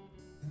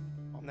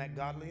 On that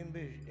godly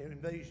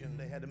invasion,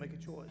 they had to make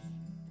a choice.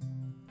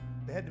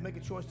 They had to make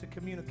a choice to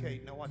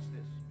communicate. Now watch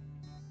this.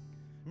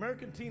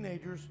 American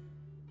teenagers,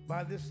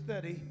 by this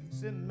study,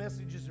 send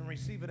messages and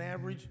receive an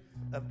average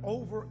of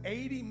over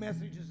 80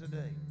 messages a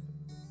day.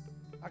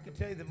 I can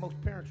tell you that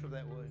most parents are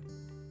that way.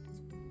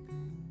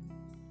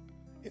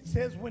 It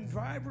says when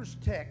drivers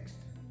text,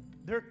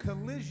 their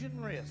collision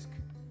risk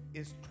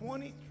is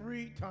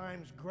 23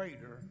 times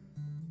greater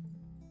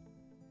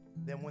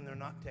than when they're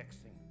not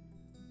texting.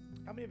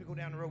 How many of you go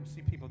down the road and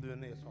see people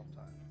doing this all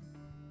the time?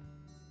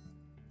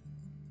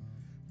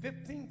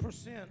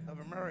 15% of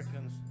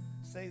Americans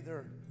say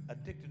they're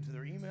addicted to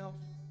their emails.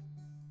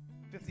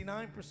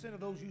 59% of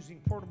those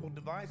using portable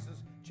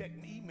devices check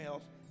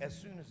emails as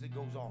soon as it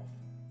goes off.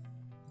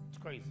 It's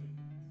crazy.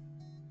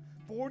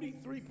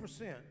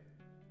 43%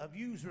 of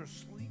users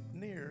sleep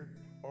near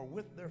or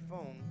with their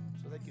phone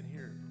so they can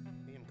hear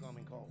the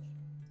incoming calls.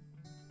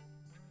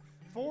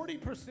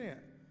 40%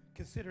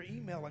 consider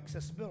email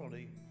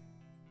accessibility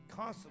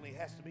constantly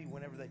has to be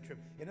whenever they trip.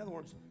 In other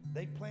words,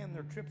 they plan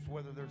their trips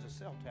whether there's a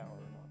cell tower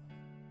or not.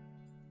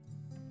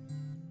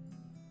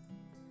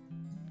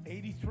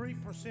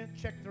 83%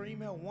 check their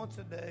email once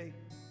a day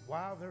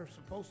while they're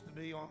supposed to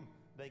be on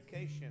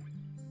vacation.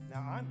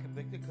 Now, I'm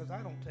convicted because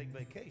I don't take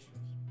vacations.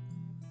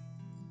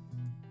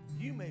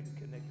 You may be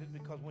convicted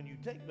because when you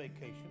take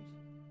vacations,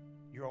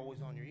 you're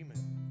always on your email.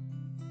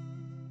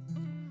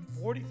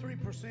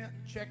 43%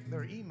 check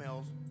their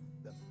emails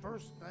the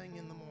first thing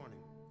in the morning.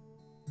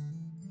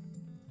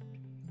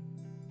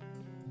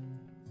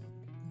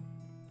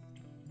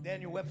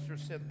 Daniel Webster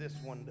said this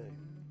one day.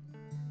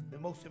 The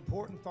most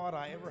important thought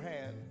I ever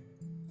had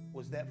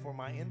was that for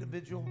my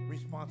individual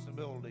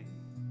responsibility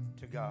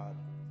to God.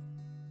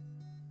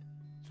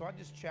 So I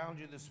just challenge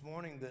you this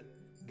morning that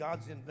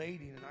God's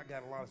invading, and I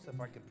got a lot of stuff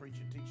I can preach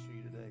and teach to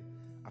you today.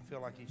 I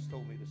feel like He's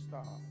told me to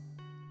stop.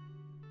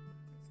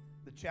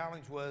 The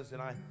challenge was,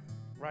 and I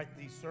write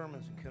these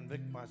sermons and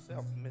convict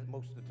myself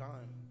most of the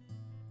time,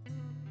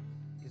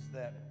 is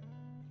that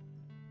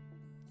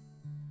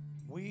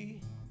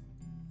we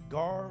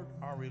guard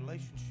our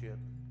relationship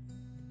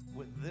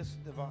with this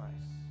device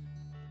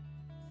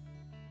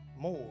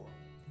more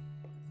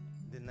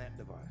than that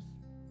device.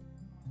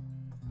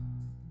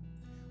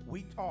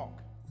 We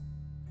talk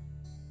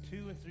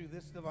to and through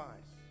this device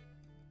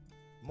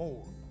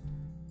more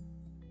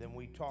than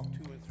we talk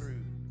to and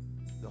through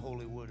the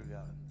Holy Word of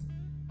God.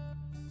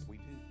 We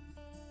do.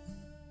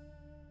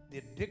 The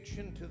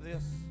addiction to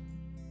this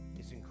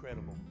is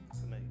incredible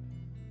to me.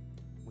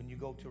 When you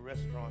go to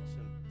restaurants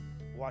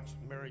and watch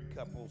married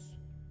couples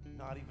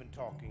not even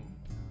talking,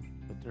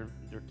 but they're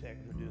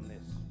doing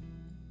this.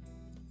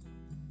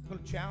 I'm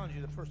going to challenge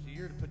you the first of the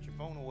year to put your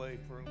phone away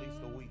for at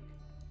least a week.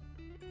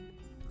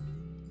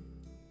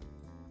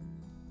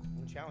 I'm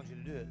going to challenge you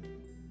to do it.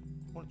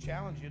 I want to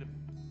challenge you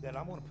that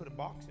I'm going to put a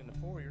box in the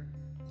foyer,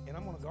 and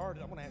I'm going to guard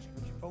it. I'm going to ask you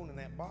to put your phone in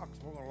that box,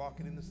 and we're going to lock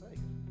it in the safe.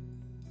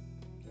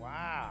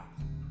 Wow.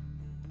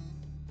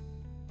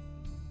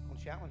 I'm going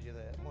to challenge you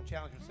that. I'm going to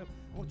challenge myself.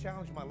 I'm going to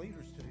challenge my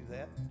leaders to do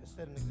that, to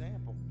set an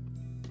example.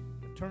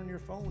 Turn your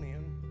phone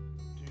in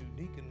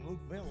to Deacon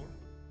Luke Miller.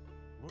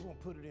 We're going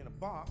to put it in a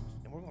box,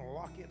 and we're going to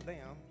lock it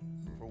down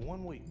for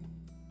 1 week.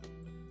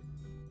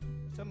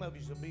 Some of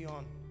you will be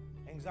on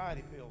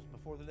anxiety pills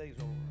before the day's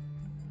over.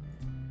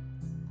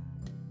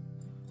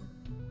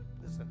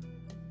 Listen,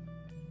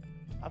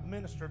 I've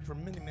ministered for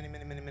many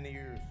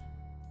years.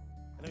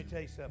 And let me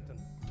tell you something.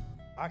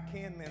 I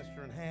can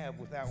minister and have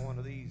without one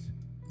of these.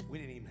 We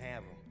didn't even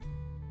have them.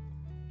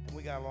 And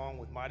we got along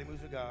with mighty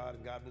moves of God,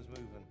 and God was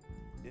moving.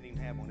 Didn't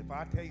even have one. If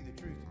I tell you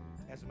the truth,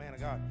 as a man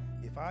of God,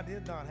 if I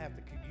did not have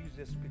to use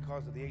this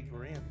because of the age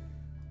we're in,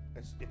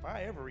 if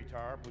I ever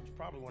retire, which is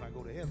probably when I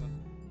go to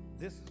heaven,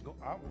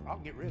 I'll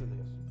get rid of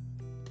this.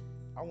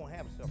 I won't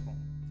have a cell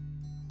phone.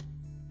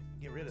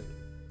 Get rid of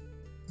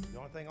it. The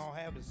only thing I'll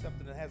have is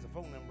something that has a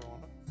phone number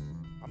on it.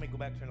 I may go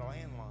back to the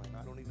landline.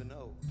 I don't even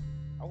know.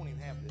 I won't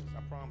even have this.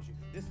 I promise you.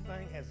 This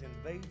thing has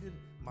invaded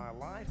my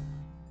life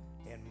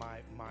and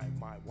my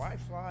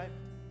wife's life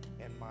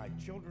and my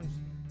children's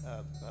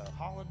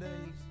holidays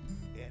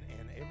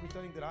and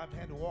everything that I've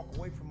had to walk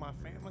away from my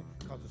family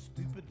because of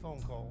stupid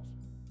phone calls.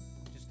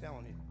 I'm just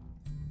telling you.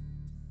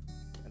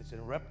 And it's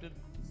interrupted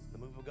the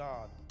move of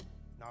God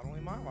Not only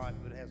in my life,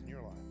 but it has in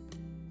your life.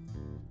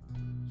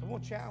 So I'm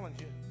going to challenge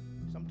you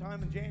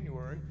sometime in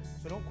January.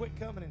 So don't quit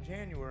coming in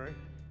January,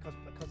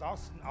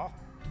 because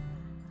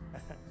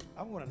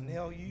I'm going to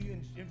nail you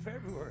in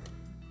February.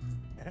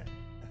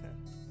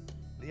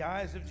 The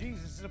eyes of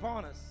Jesus is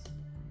upon us.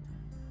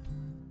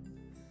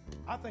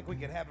 I think we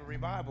could have a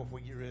revival if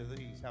we get rid of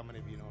these. How many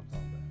of you know what I'm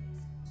talking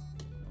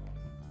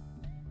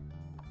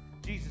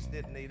about? Jesus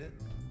didn't need it,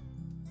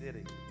 did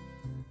he?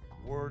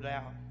 Word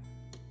out.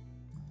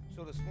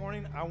 So this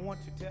morning, I want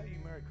to tell you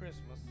Merry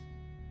Christmas,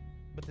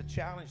 but the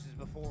challenge is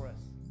before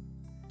us.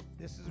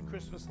 This is a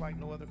Christmas like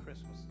no other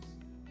Christmases.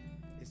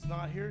 It's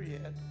not here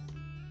yet.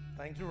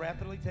 Things are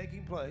rapidly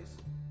taking place,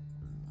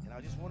 and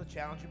I just want to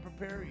challenge and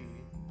prepare you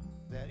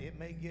that it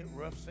may get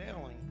rough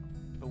sailing,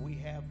 but we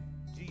have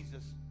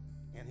Jesus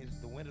and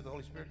the wind of the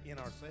Holy Spirit in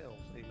ourselves.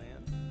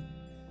 Amen.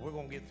 We're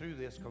going to get through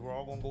this because we're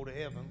all going to go to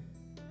heaven.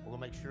 We're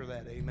going to make sure of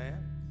that.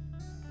 Amen.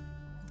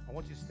 I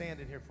want you to stand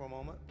in here for a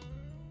moment.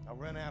 I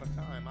run out of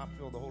time. I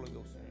feel the Holy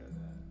Ghost here.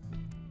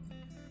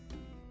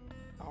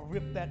 I'll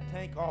rip that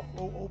tank off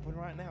open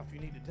right now if you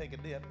need to take a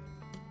dip.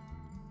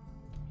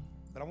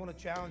 But I want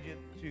to challenge you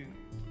to,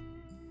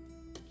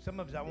 some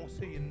of us I won't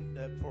see you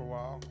for a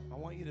while. I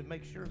want you to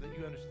make sure that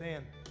you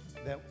understand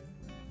that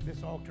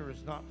this altar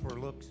is not for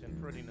looks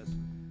and prettiness.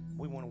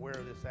 We want to wear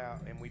this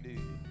out, and we do.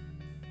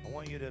 I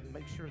want you to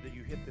make sure that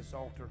you hit this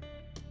altar.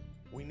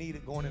 We need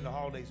it going into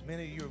holidays.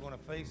 Many of you are going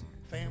to face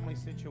family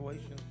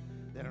situations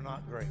that are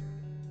not great.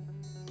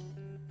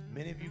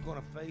 Many of you are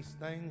going to face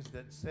things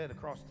that said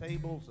across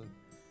tables, and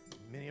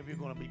many of you are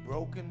going to be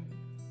broken.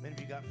 Many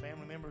of you got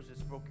family members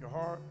that's broke your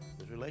heart.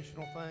 There's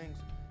relational things.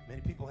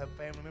 Many people have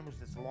family members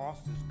that's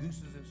lost as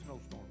gooses in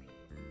snowstorms.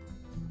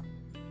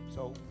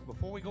 So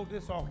before we go to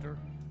this altar,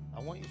 I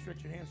want you to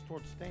stretch your hands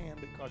towards Stan,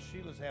 because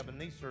Sheila's having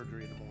knee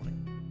surgery in the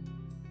morning.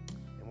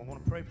 And we're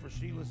going to pray for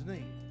Sheila's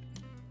knee.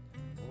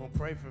 We're going to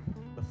pray for,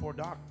 before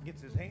Doc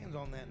gets his hands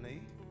on that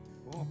knee,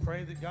 we're going to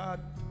pray that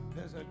God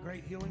does a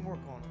great healing work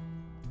on her.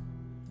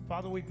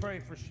 Father, we pray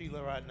for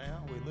Sheila right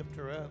now. We lift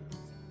her up.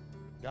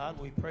 God,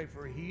 we pray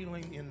for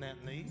healing in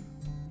that knee.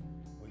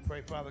 We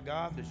pray, Father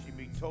God, that she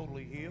be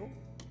totally healed.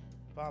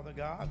 Father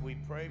God, we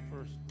pray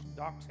for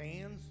Doc's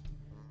hands,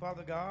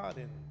 Father God,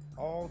 and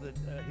all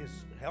his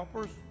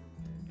helpers.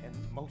 And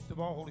most of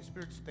all, Holy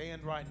Spirit,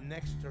 stand right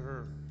next to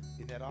her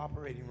in that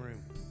operating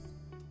room.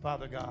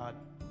 Father God,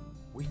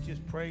 we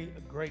just pray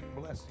great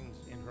blessings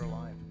in her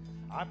life.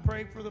 I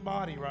pray for the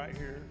body right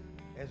here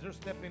as they're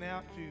stepping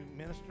out to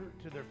minister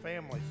to their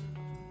families.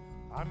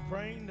 I'm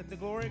praying that the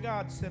glory of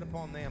God sit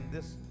upon them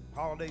this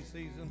holiday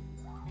season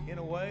in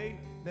a way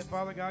that,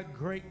 Father God,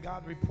 great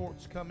God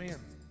reports come in.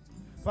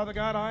 Father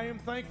God, I am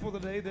thankful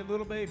today that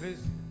little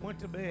babies went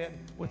to bed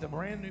with a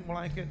brand new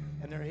blanket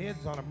and their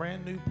heads on a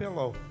brand new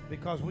pillow,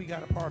 because we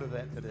got a part of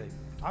that today.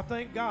 I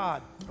thank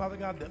God, Father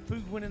God, that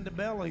food went into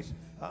bellies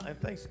at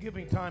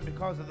Thanksgiving time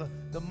because of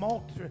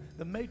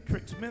the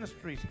matrix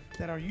ministries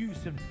that are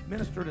used and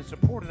ministered and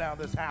supported out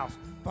of this house.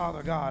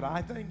 Father God,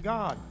 I thank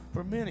God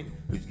for many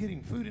who's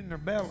getting food in their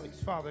bellies,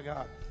 Father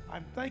God.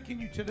 I'm thanking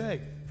you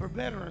today for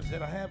veterans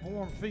that have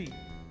warm feet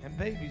and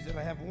babies that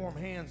have warm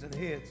hands and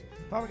heads.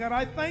 Father God,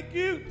 I thank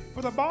you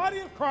for the body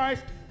of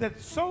Christ,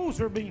 that souls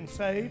are being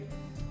saved,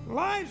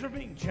 lives are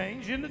being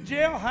changed in the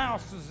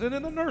jailhouses and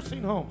in the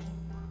nursing homes.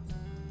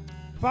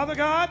 Father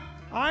God,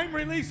 I'm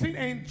releasing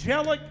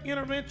angelic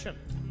intervention.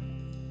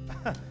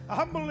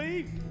 I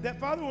believe that,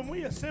 Father, when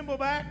we assemble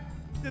back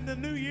in the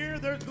new year,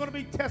 there's going to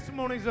be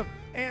testimonies of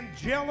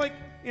angelic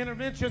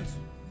interventions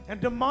and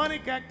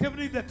demonic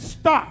activity that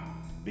stopped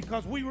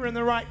because we were in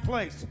the right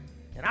place.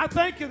 And I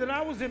thank you that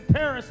I was in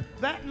Paris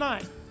that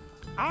night.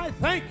 I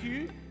thank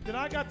you that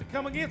I got to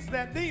come against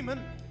that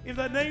demon in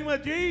the name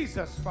of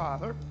Jesus,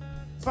 Father.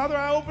 Father,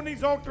 I open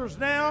these altars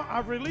now.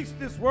 I've released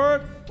this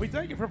word. We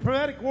thank you for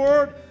prophetic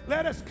word.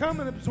 Let us come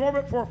and absorb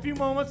it for a few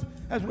moments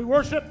as we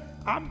worship.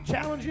 I'm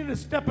challenging you to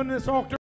step in this altar.